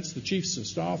of Defense, the Chiefs of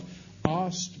Staff,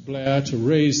 asked Blair to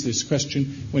raise this question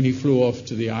when he flew off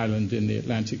to the island in the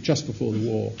Atlantic just before the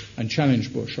war and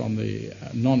challenged Bush on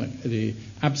the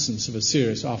absence of a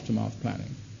serious aftermath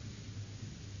planning.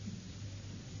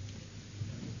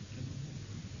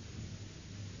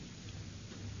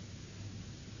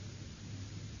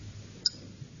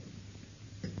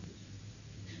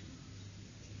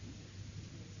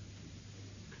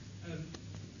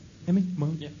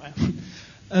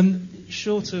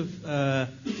 Short of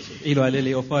Eli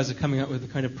Lilly or Pfizer coming up with a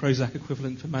kind of Prozac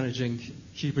equivalent for managing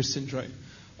hubris syndrome,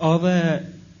 are there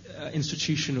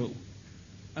institutional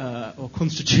or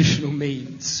constitutional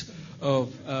means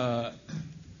of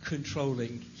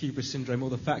controlling hubris syndrome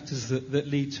or the factors that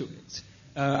lead to it?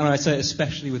 And I say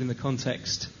especially within the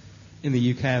context in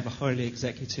the UK of a highly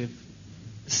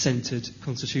executive-centred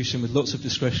constitution with lots of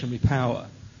discretionary power.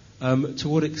 To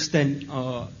what extent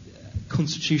are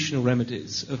constitutional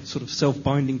remedies of sort of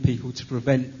self-binding people to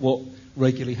prevent what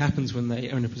regularly happens when they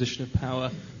are in a position of power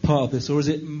part of this, or is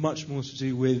it much more to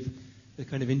do with the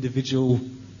kind of individual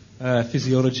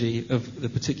physiology of the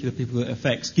particular people that it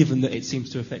affects, given that it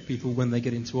seems to affect people when they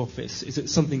get into office? Is it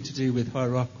something to do with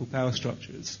hierarchical power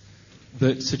structures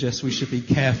that suggests we should be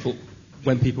careful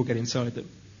when people get inside them?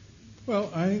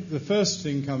 Well, I think the first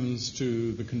thing comes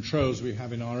to the controls we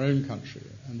have in our own country,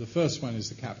 and the first one is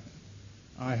the cabinet.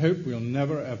 I hope we'll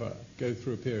never, ever go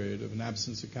through a period of an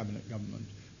absence of cabinet government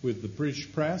with the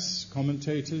British press,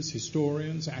 commentators,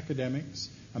 historians, academics,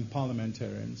 and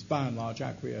parliamentarians, by and large,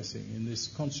 acquiescing in this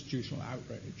constitutional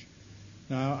outrage.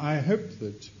 Now, I hope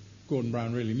that Gordon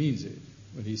Brown really means it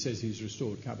when he says he's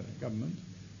restored cabinet government.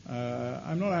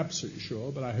 I'm not absolutely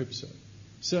sure, but I hope so.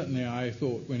 Certainly, I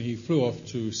thought when he flew off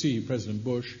to see President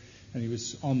Bush, and he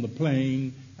was on the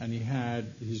plane, and he had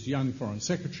his young foreign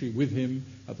secretary with him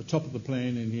at the top of the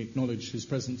plane, and he acknowledged his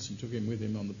presence and took him with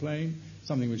him on the plane,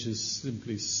 something which has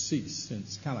simply ceased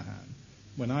since Callaghan.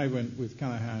 When I went with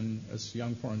Callaghan as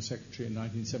young foreign secretary in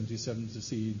 1977 to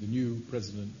see the new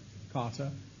President Carter,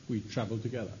 we travelled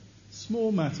together.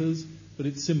 Small matters, but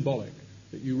it's symbolic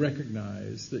that you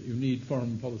recognize that you need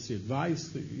foreign policy advice,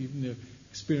 that even the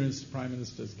experienced Prime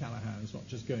Minister as Callaghan is not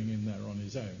just going in there on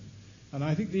his own. And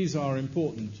I think these are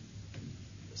important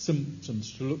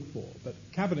symptoms to look for. But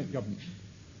cabinet government,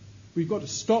 we've got to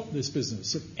stop this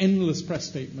business of endless press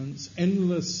statements,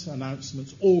 endless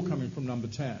announcements, all coming from Number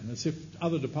 10, as if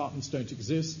other departments don't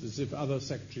exist, as if other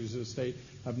secretaries of state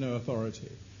have no authority.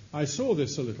 I saw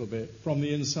this a little bit from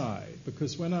the inside,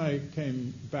 because when I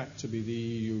came back to be the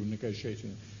EU negotiator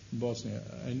in Bosnia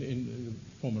and in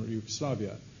former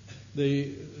Yugoslavia,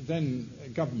 the then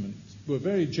government were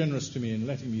very generous to me in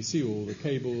letting me see all the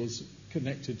cables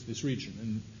connected to this region.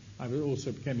 And I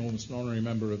also became almost an honorary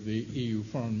member of the EU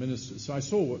foreign ministers. So I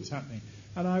saw what was happening.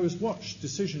 And I was watched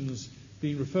decisions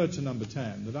being referred to Number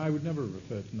 10 that I would never have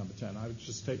referred to Number 10. I would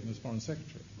just take them as foreign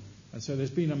secretary. And so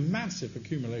there's been a massive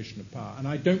accumulation of power, and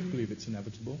I don't believe it's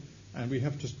inevitable, and we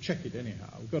have to check it anyhow.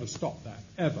 We've got to stop that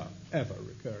ever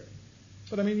recurring.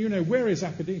 But I mean, where is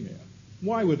academia?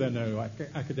 Why were there no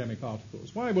academic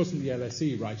articles? Why wasn't the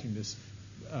LSE writing this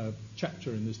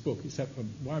chapter in this book, except for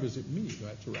why was it me who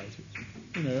had to write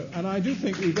it? And I do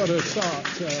think we've got to start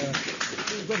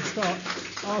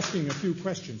asking a few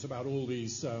questions about all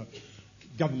these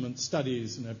government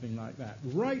studies and everything like that.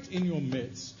 Right in your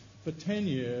midst, for 10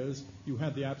 years, you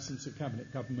had the absence of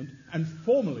cabinet government, and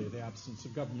formally the absence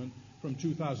of government from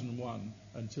 2001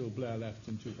 until Blair left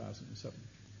in 2007.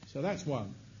 So that's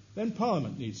one. Then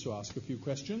Parliament needs to ask a few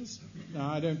questions. Now,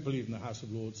 I don't believe in the House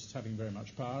of Lords having very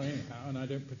much power anyhow, and I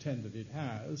don't pretend that it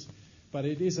has, but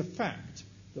it is a fact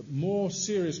that more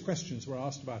serious questions were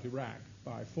asked about Iraq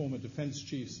by former defence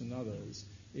chiefs and others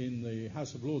in the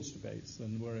House of Lords debates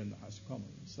than were in the House of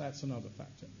Commons. That's another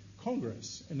factor.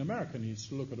 Congress in America needs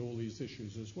to look at all these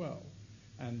issues as well,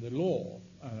 and the law,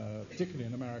 particularly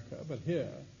in America, but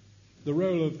here, the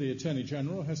role of the Attorney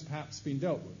General has perhaps been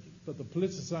dealt with. But the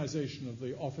politicization of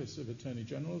the office of Attorney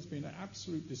General has been an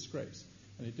absolute disgrace.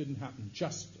 And it didn't happen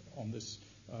just on this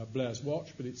Blair's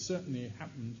watch, but it certainly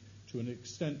happened to an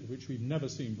extent which we've never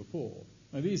seen before.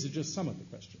 Now, these are just some of the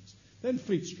questions. Then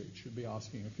Fleet Street should be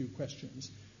asking a few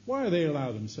questions. Why do they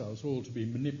allow themselves all to be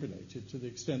manipulated to the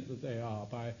extent that they are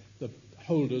by the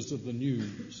holders of the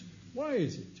news? Why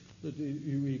is it that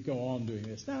we go on doing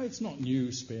this? Now, it's not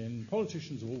new spin.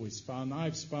 Politicians have always spun.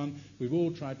 I've spun. We've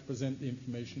all tried to present the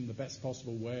information in the best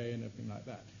possible way and everything like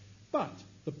that. But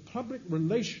the public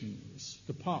relations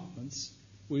departments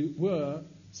were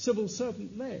civil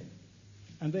servant-led,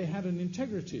 and they had an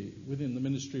integrity within the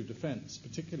Ministry of Defence,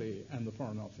 particularly, and the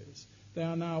Foreign Office. They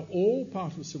are now all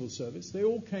part of the civil service. They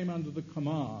all came under the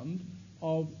command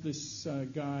of this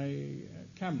guy,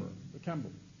 Campbell.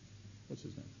 What's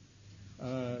his name?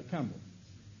 Campbell.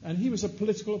 And he was a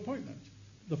political appointment.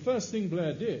 The first thing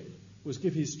Blair did was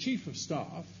give his chief of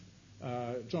staff,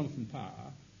 Jonathan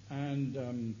Power,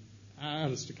 and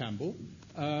Alistair Campbell,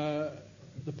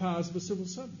 the powers of a civil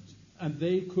servant. And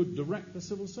they could direct the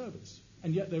civil service.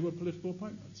 And yet they were political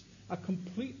appointments. A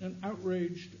complete and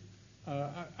outrageous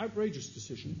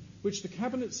decision, which the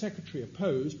Cabinet Secretary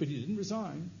opposed, but he didn't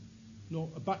resign, nor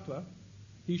a Butler.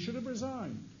 He should have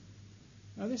resigned.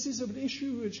 Now, this is an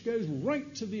issue which goes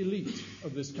right to the elite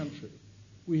of this country.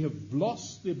 We have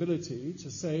lost the ability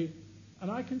to say, and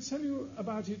I can tell you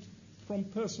about it from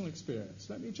personal experience.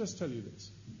 Let me just tell you this.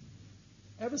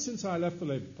 Ever since I left the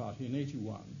Labour Party in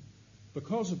 1981,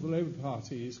 because of the Labour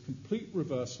Party's complete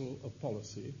reversal of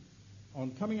policy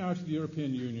on coming out of the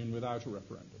European Union without a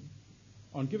referendum,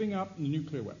 on giving up the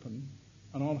nuclear weapon,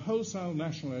 and on wholesale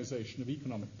nationalisation of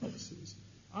economic policies,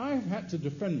 I've had to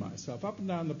defend myself up and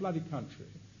down the bloody country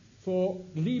for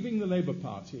leaving the Labour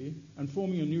Party and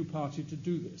forming a new party to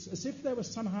do this, as if there was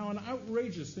somehow an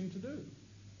outrageous thing to do.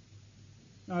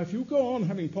 Now, if you go on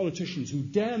having politicians who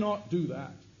dare not do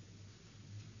that,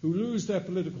 who lose their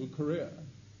political career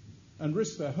and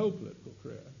risk their whole political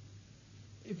career,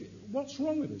 what's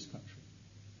wrong with this country?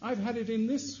 I've had it in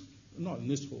this, not in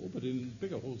this hall, but in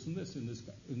bigger halls than this, in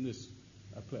this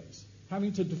place,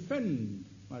 having to defend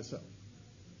myself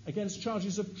against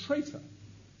charges of traitor.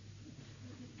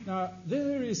 Now,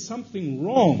 there is something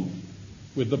wrong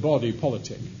with the body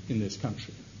politic in this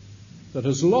country that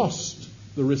has lost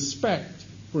the respect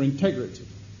for integrity.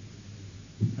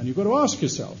 And you've got to ask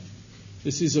yourself,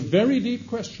 this is a very deep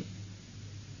question.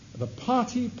 The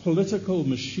party political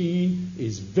machine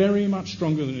is very much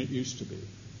stronger than it used to be.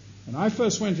 When I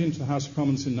first went into the House of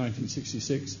Commons in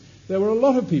 1966, there were a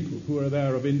lot of people who were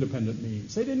there of independent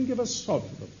means. They didn't give a sod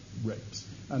for the rapes,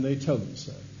 and they told them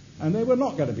so. And they were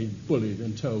not going to be bullied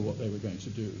and told what they were going to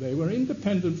do. They were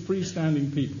independent,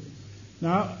 freestanding people.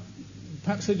 Now,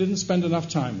 perhaps they didn't spend enough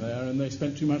time there, and they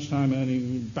spent too much time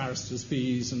earning barristers'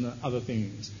 fees and other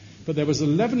things. But there was a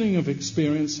leavening of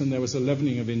experience, and there was a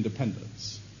leavening of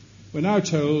independence. We're now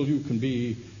told you can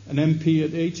be an MP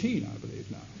at 18, I believe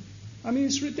now. I mean,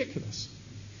 it's ridiculous.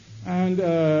 And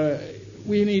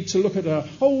we need to look at a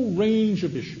whole range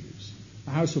of issues.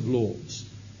 The House of Lords.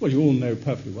 Well, you all know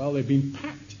perfectly well they've been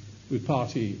packed with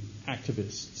party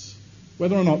activists.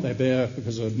 Whether or not they're there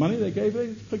because of money they gave,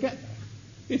 they forget that.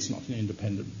 It's not an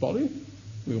independent body.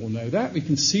 We all know that. We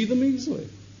can see them easily.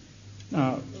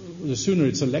 Now, the sooner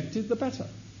it's elected, the better.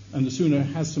 And the sooner it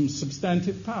has some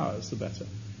substantive powers, the better.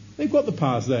 They've got the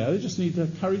powers there. They just need the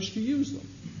courage to use them.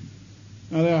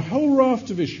 Now, there are a whole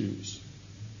raft of issues,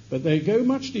 but they go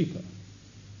much deeper.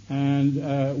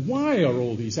 And why are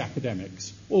all these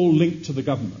academics all linked to the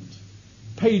government,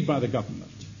 paid by the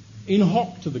government, in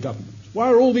hoc to the government? Why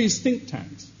are all these think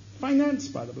tanks?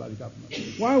 financed by the bloody government.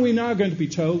 Why are we now going to be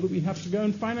told that we have to go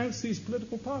and finance these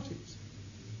political parties?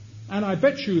 And I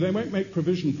bet you they won't make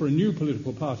provision for a new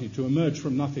political party to emerge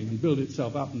from nothing and build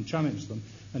itself up and challenge them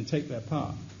and take their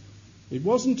power. It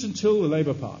wasn't until the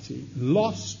Labour Party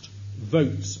lost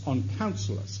votes on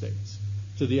council estates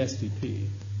to the SDP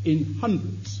in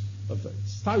hundreds of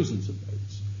votes, thousands of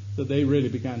votes, that they really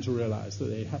began to realise that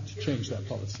they had to change their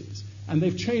policies. And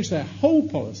they've changed their whole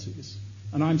policies,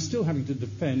 and I'm still having to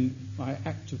defend my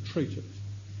act of traitors.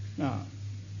 Now,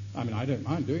 I mean, I don't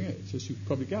mind doing it, as you've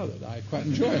probably gathered. I quite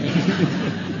enjoy it.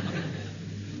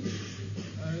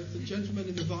 The gentleman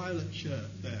in the violet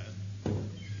shirt there.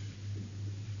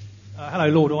 Hello,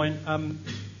 Lord Owen.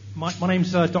 My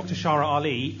name's Dr. Shara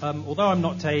Ali. Although I'm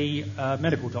not a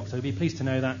medical doctor, you'll be pleased to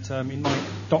know that in my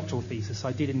doctoral thesis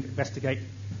I did investigate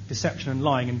deception and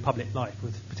lying in public life,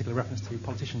 with particular reference to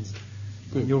politicians.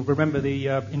 You'll remember the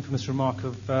infamous remark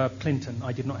of Clinton,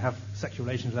 "I did not have sexual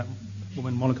relations with that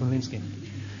woman, Monica Lewinsky."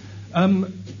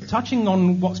 Touching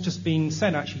on what's just been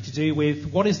said, actually, to do with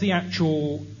what is the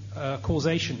actual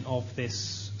causation of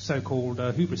this so-called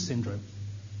hubris syndrome.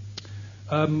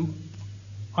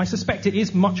 I suspect it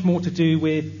is much more to do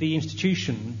with the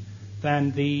institution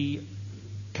than the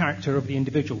character of the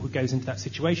individual who goes into that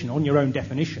situation. On your own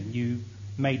definition, you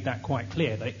made that quite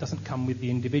clear, that it doesn't come with the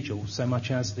individual so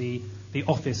much as the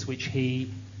office which he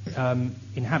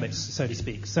inhabits, so to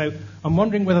speak. So I'm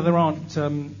wondering whether there aren't,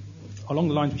 along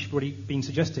the lines which you've already been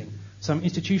suggesting, some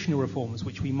institutional reforms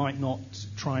which we might not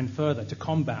try and further to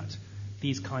combat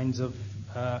these kinds of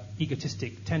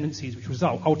egotistic tendencies which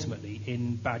result ultimately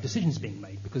in bad decisions being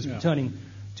made. Because returning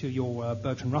to your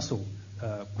Bertrand Russell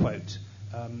quote,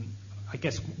 I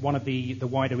guess one of the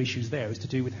wider issues there is to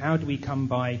do with how do we come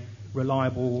by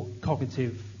reliable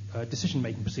cognitive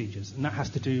decision-making procedures. And that has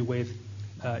to do with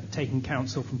taking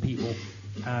counsel from people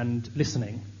and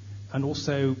listening, and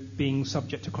also being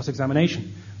subject to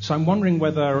cross-examination. So I'm wondering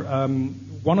whether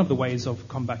one of the ways of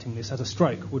combating this as a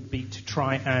stroke would be to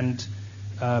try and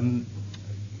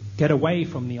get away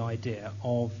from the idea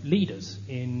of leaders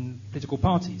in political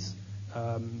parties.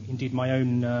 Indeed, my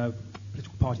own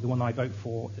political party, the one I vote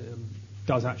for,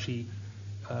 does actually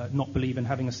not believe in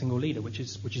having a single leader, which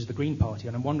is the Green Party.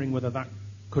 And I'm wondering whether that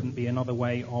couldn't be another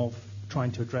way of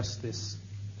trying to address this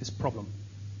problem.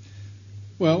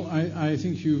 Well, I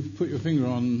think you've put your finger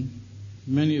on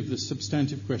many of the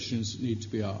substantive questions that need to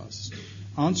be asked.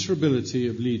 Answerability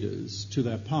of leaders to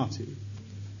their party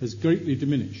has greatly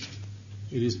diminished.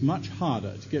 It is much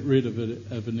harder to get rid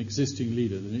of an existing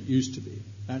leader than it used to be.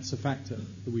 That's a factor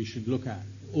that we should look at,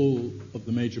 all of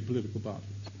the major political parties.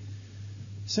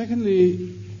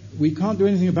 Secondly, we can't do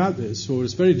anything about this, or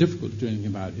it's very difficult to do anything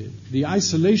about it. The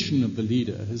isolation of the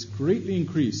leader has greatly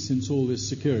increased since all this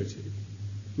security.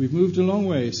 We've moved a long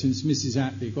way since Mrs.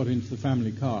 Attlee got into the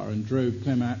family car and drove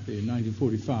Clem Attlee in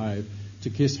 1945 to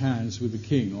kiss hands with the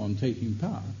King on taking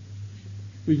power.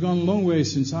 We've gone a long way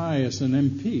since I, as an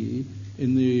MP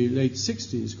in the late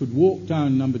 60s, could walk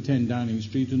down number 10 Downing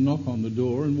Street and knock on the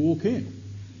door and walk in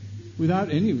without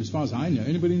any, as far as I know,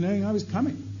 anybody knowing I was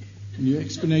coming. And your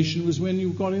explanation was when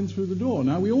you got in through the door.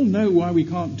 Now, we all know why we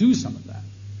can't do some of that.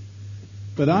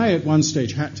 But I, at one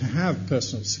stage, had to have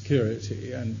personal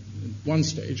security, and at one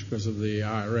stage, because of the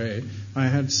IRA, I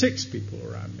had 6 people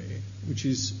around me, which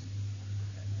is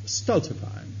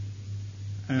stultifying,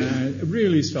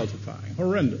 really stultifying,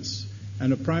 horrendous.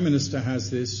 And a Prime Minister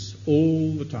has this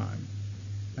all the time.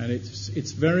 And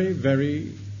it's very,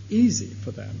 very easy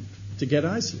for them to get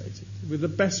isolated with the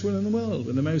best will in the world,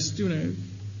 with the most,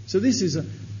 So this is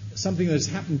something that's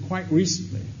happened quite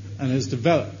recently and has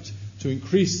developed to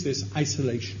increase this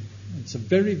isolation. It's a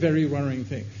very, very worrying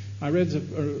thing. I read a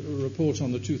report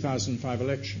on the 2005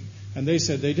 election, and they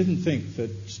said they didn't think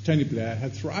that Tony Blair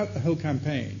had, throughout the whole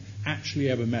campaign, actually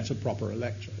ever met a proper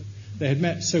electorate. They had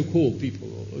met so-called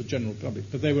people, or the general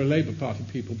public, but they were Labour Party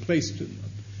people placed in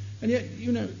them. And yet,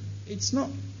 it's not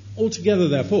altogether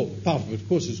their fault. Part of it, of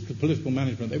course, is the political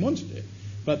management. They wanted it.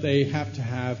 But they have to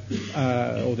have,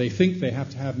 or they think they have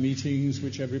to have meetings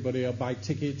which everybody are by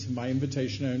ticket and by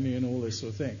invitation only and all this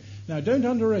sort of thing. Now, don't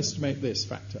underestimate this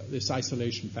factor, this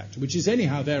isolation factor, which is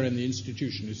anyhow there in the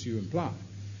institution, as you imply.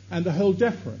 And the whole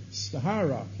deference, the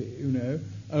hierarchy,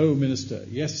 oh, Minister,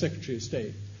 yes, Secretary of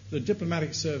State. The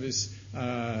diplomatic service,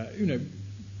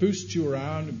 boosts you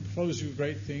around and follows you a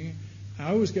great thing.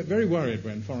 I always get very worried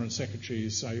when foreign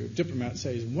secretaries, diplomats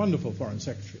say, wonderful foreign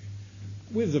secretary.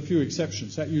 With a few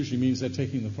exceptions, that usually means they're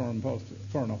taking the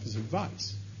Foreign Office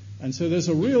advice. And so there's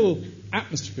a real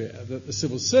atmosphere that the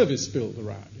civil service built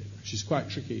around it, which is quite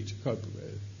tricky to cope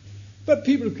with. But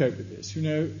people have coped with this.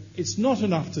 It's not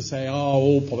enough to say,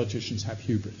 all politicians have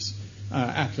hubris.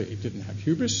 Attlee didn't have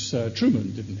hubris.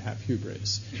 Truman didn't have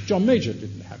hubris. John Major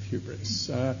didn't have hubris.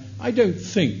 I don't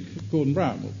think Gordon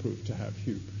Brown will prove to have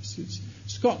hubris.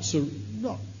 Scots are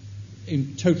not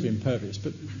totally impervious,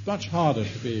 but much harder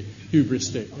to be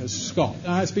hubristic as Scot.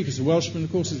 I speak as a Welshman.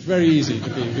 Of course, it's very easy to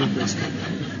be hubristic.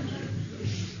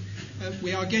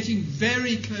 We are getting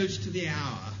very close to the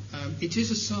hour. It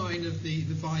is a sign of the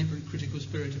vibrant critical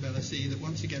spirit of LSE that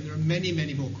once again there are many,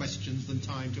 many more questions than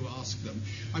time to ask them.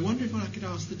 I wonder if I could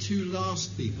ask the two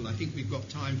last people I think we've got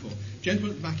time for,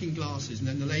 gentleman at the back in glasses and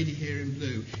then the lady here in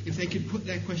blue, if they could put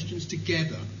their questions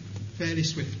together fairly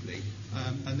swiftly,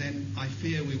 and then I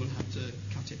fear we will have to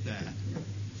cut it there.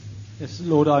 Yes,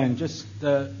 Lord Owen, just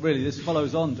really this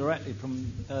follows on directly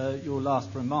from your last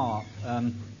remark.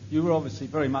 You were obviously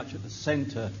very much at the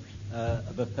centre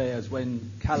of affairs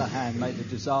when Callaghan made the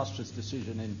disastrous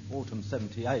decision in autumn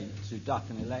 78 to duck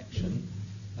an election.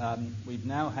 We've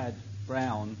now had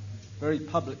Brown very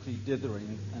publicly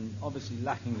dithering and obviously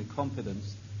lacking the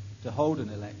confidence to hold an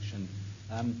election.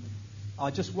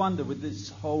 I just wonder, with this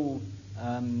whole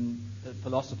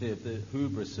philosophy of the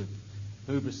hubris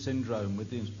syndrome, with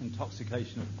the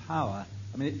intoxication of power,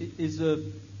 I mean, is a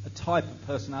type of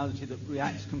personality that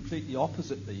reacts completely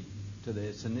oppositely to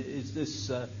this, and is this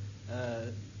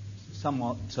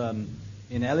somewhat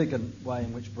inelegant way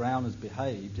in which Brown has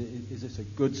behaved, is this a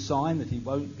good sign that he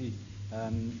won't be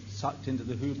sucked into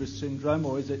the hubris syndrome,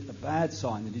 or is it a bad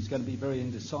sign that he's going to be very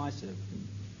indecisive?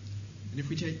 And if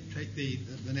we take the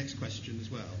next question as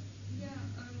well. Yeah,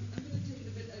 I'm going to take it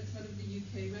a bit outside of the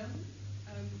UK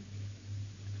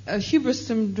realm. Hubris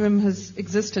syndrome has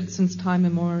existed since time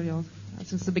immemorial,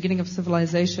 since the beginning of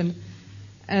civilization,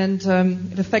 and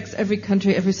it affects every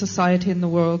country, every society in the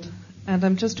world. And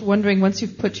I'm just wondering, once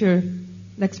you've put your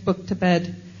next book to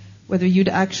bed, whether you'd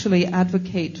actually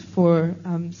advocate for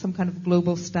some kind of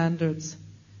global standards,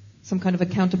 some kind of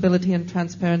accountability and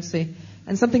transparency,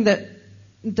 and something that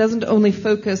doesn't only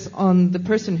focus on the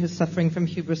person who's suffering from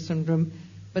hubris syndrome,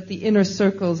 but the inner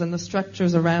circles and the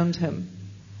structures around him.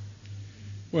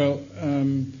 Well,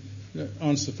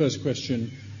 answer the first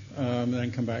question, and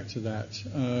then come back to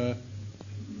that.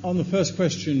 On the first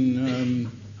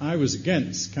question, I was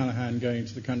against Callaghan going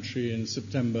to the country in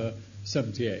September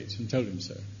 78 and told him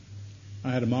so.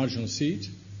 I had a marginal seat,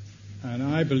 and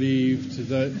I believed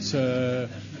that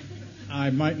I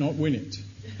might not win it.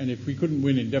 And if we couldn't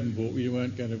win in Devonport, we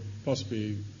weren't going to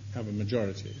possibly have a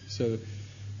majority. So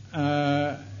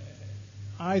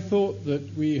I thought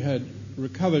that we had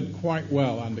recovered quite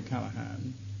well under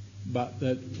Callaghan, but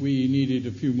that we needed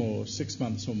a few more, 6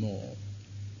 months or more.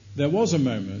 There was a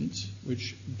moment,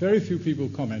 which very few people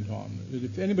comment on, that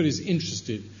if anybody's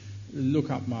interested,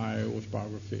 look up my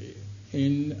autobiography.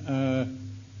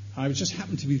 I just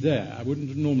happened to be there. I wouldn't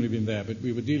have normally been there, but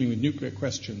we were dealing with nuclear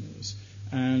questions,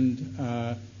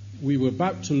 and we were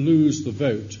about to lose the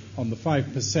vote on the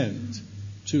 5%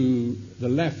 to the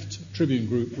left Tribune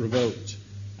Group revolt,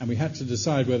 and we had to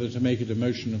decide whether to make it a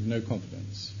motion of no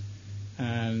confidence.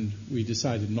 And we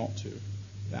decided not to.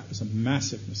 That was a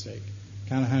massive mistake.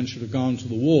 Callaghan should have gone to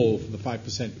the wall for the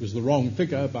 5%. It was the wrong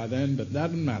figure by then, but that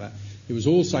didn't matter. It was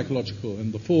all psychological,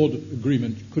 and the Ford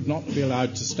agreement could not be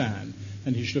allowed to stand,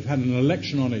 and he should have had an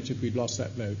election on it if we'd lost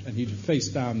that vote, and he'd have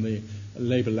faced down the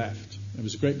Labour left. It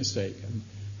was a great mistake, and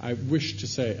I wish to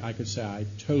say, I could say I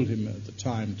told him at the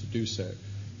time to do so,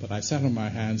 but I sat on my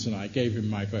hands and I gave him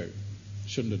my vote.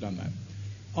 Shouldn't have done that.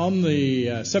 On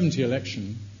the 70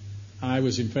 election, I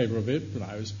was in favour of it, but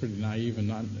I was pretty naive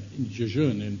and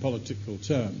jejune in political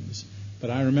terms. But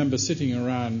I remember sitting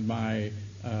around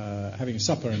having a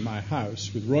supper in my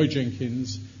house with Roy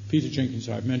Jenkins, Peter Jenkins,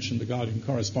 who I've mentioned, the Guardian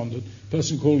correspondent, a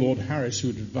person called Lord Harris, who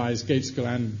had advised Gateskill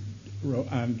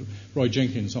and Roy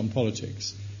Jenkins on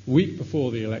politics. A week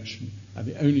before the election, and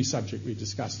the only subject we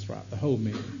discussed throughout the whole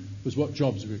meal was what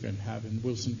jobs we were going to have in the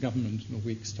Wilson government in a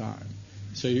week's time.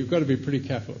 So you've got to be pretty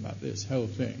careful about this whole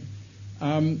thing.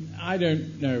 I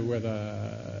don't know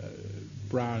whether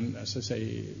Brown, as I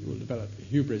say, will develop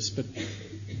hubris, but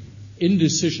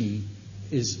indecision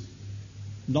is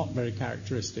not very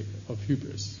characteristic of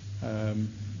hubris.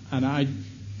 And I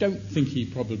don't think he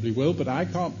probably will, but I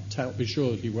can't be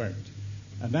sure that he won't.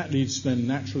 And that leads then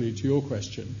naturally to your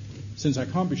question. Since I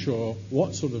can't be sure,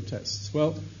 what sort of tests?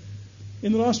 Well,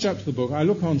 in the last chapter of the book, I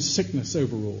look on sickness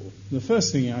overall. And the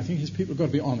first thing I think is people have got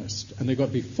to be honest, and they've got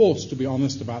to be forced to be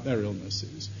honest about their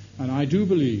illnesses. And I do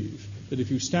believe that if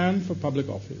you stand for public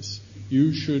office,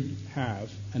 you should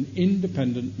have an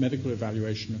independent medical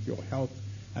evaluation of your health,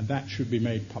 and that should be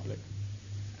made public.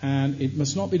 And it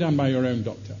must not be done by your own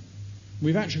doctor.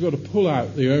 We've actually got to pull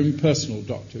out the own personal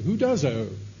doctor, who does owe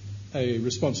a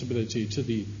responsibility to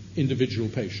the individual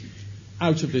patient,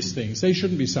 out of this thing. So they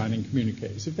shouldn't be signing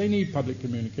communiques. If they need public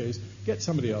communiques, get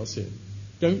somebody else in.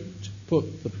 Don't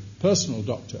put the personal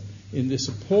doctor in this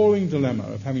appalling dilemma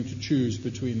of having to choose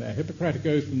between their Hippocratic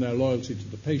oath and their loyalty to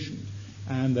the patient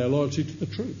and their loyalty to the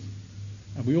truth.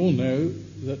 And we all know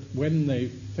that when they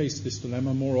face this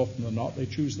dilemma, more often than not, they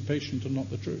choose the patient and not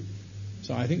the truth.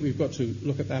 So I think we've got to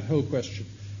look at that whole question,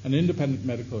 an independent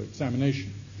medical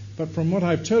examination. But from what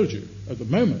I've told you, at the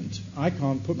moment, I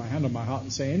can't put my hand on my heart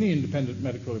and say any independent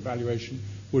medical evaluation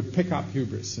would pick up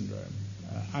hubris syndrome.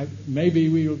 Maybe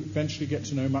we'll eventually get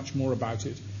to know much more about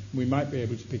it, and we might be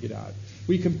able to pick it out.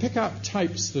 We can pick up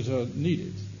types that are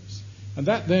needed. And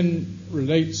that then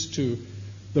relates to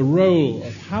the role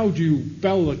of how do you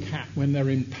bell the cat when they're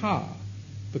in power,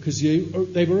 because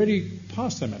they've already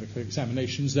passed their medical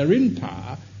examinations, they're in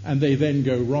power, and they then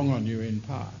go wrong on you in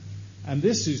power. And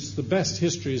this is the best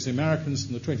history as the Americans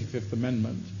in the 25th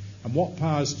Amendment, and what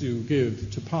powers do you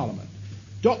give to Parliament.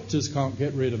 Doctors can't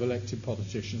get rid of elected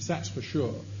politicians, that's for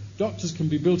sure. Doctors can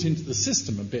be built into the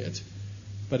system a bit,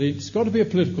 but it's got to be a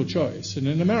political choice. And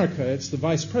in America, it's the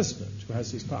vice president who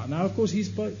has this power. Now, of course, he's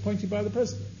appointed by the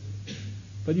president.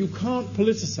 But you can't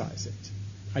politicize it,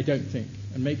 I don't think,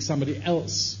 and make somebody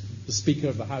else the Speaker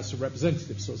of the House of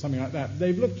Representatives or something like that.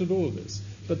 They've looked at all of this.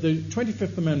 But the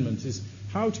 25th Amendment is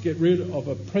how to get rid of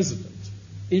a president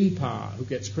in power who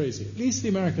gets crazy. At least the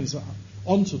Americans are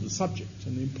onto the subject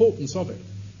and the importance of it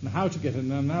and how to get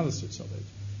an analysis of it.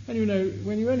 And you know,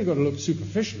 when you only got to look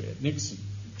superficially at Nixon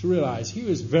to realize he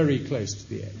was very close to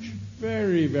the edge,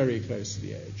 very, very close to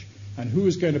the edge. And who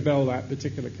was going to bell that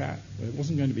particular cat? Well, it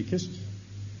wasn't going to be Kissinger.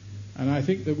 And I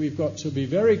think that we've got to be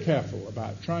very careful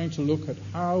about trying to look at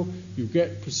how you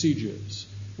get procedures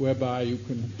whereby you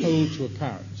can hold to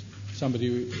account somebody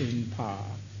in power.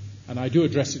 And I do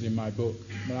address it in my book,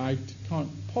 but I can't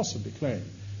possibly claim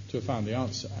to have found the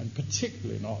answer, and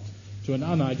particularly not to an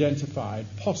unidentified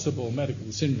possible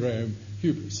medical syndrome,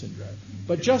 hubris syndrome.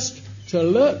 But just to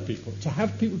alert people, to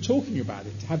have people talking about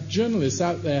it, to have journalists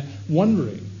out there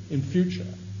wondering in future,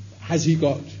 has he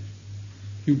got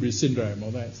hubris syndrome,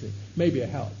 or that's it, maybe a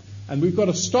help. And we've got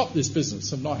to stop this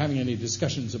business of not having any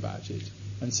discussions about it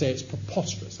and say it's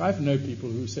preposterous. I've known people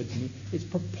who said to me, it's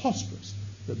preposterous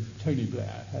that Tony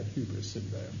Blair had hubris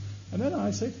syndrome. And then I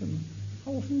say to them,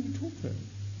 how often have you talked to him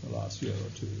the last year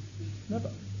or two? Never.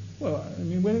 Well, I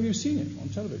mean, when have you seen him on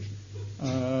television?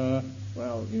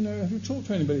 Well, you know, have you talked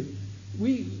to anybody?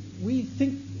 We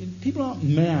think people aren't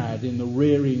mad in the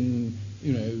rearing,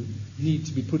 you know, need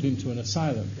to be put into an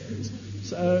asylum phase.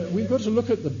 So we've got to look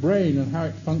at the brain and how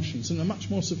it functions in a much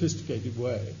more sophisticated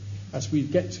way as we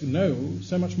get to know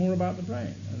so much more about the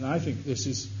brain. And I think this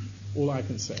is all I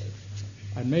can say.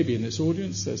 And maybe in this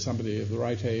audience there's somebody of the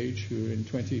right age who in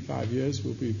 25 years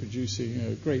will be producing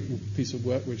a great piece of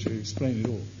work which will explain it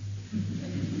all.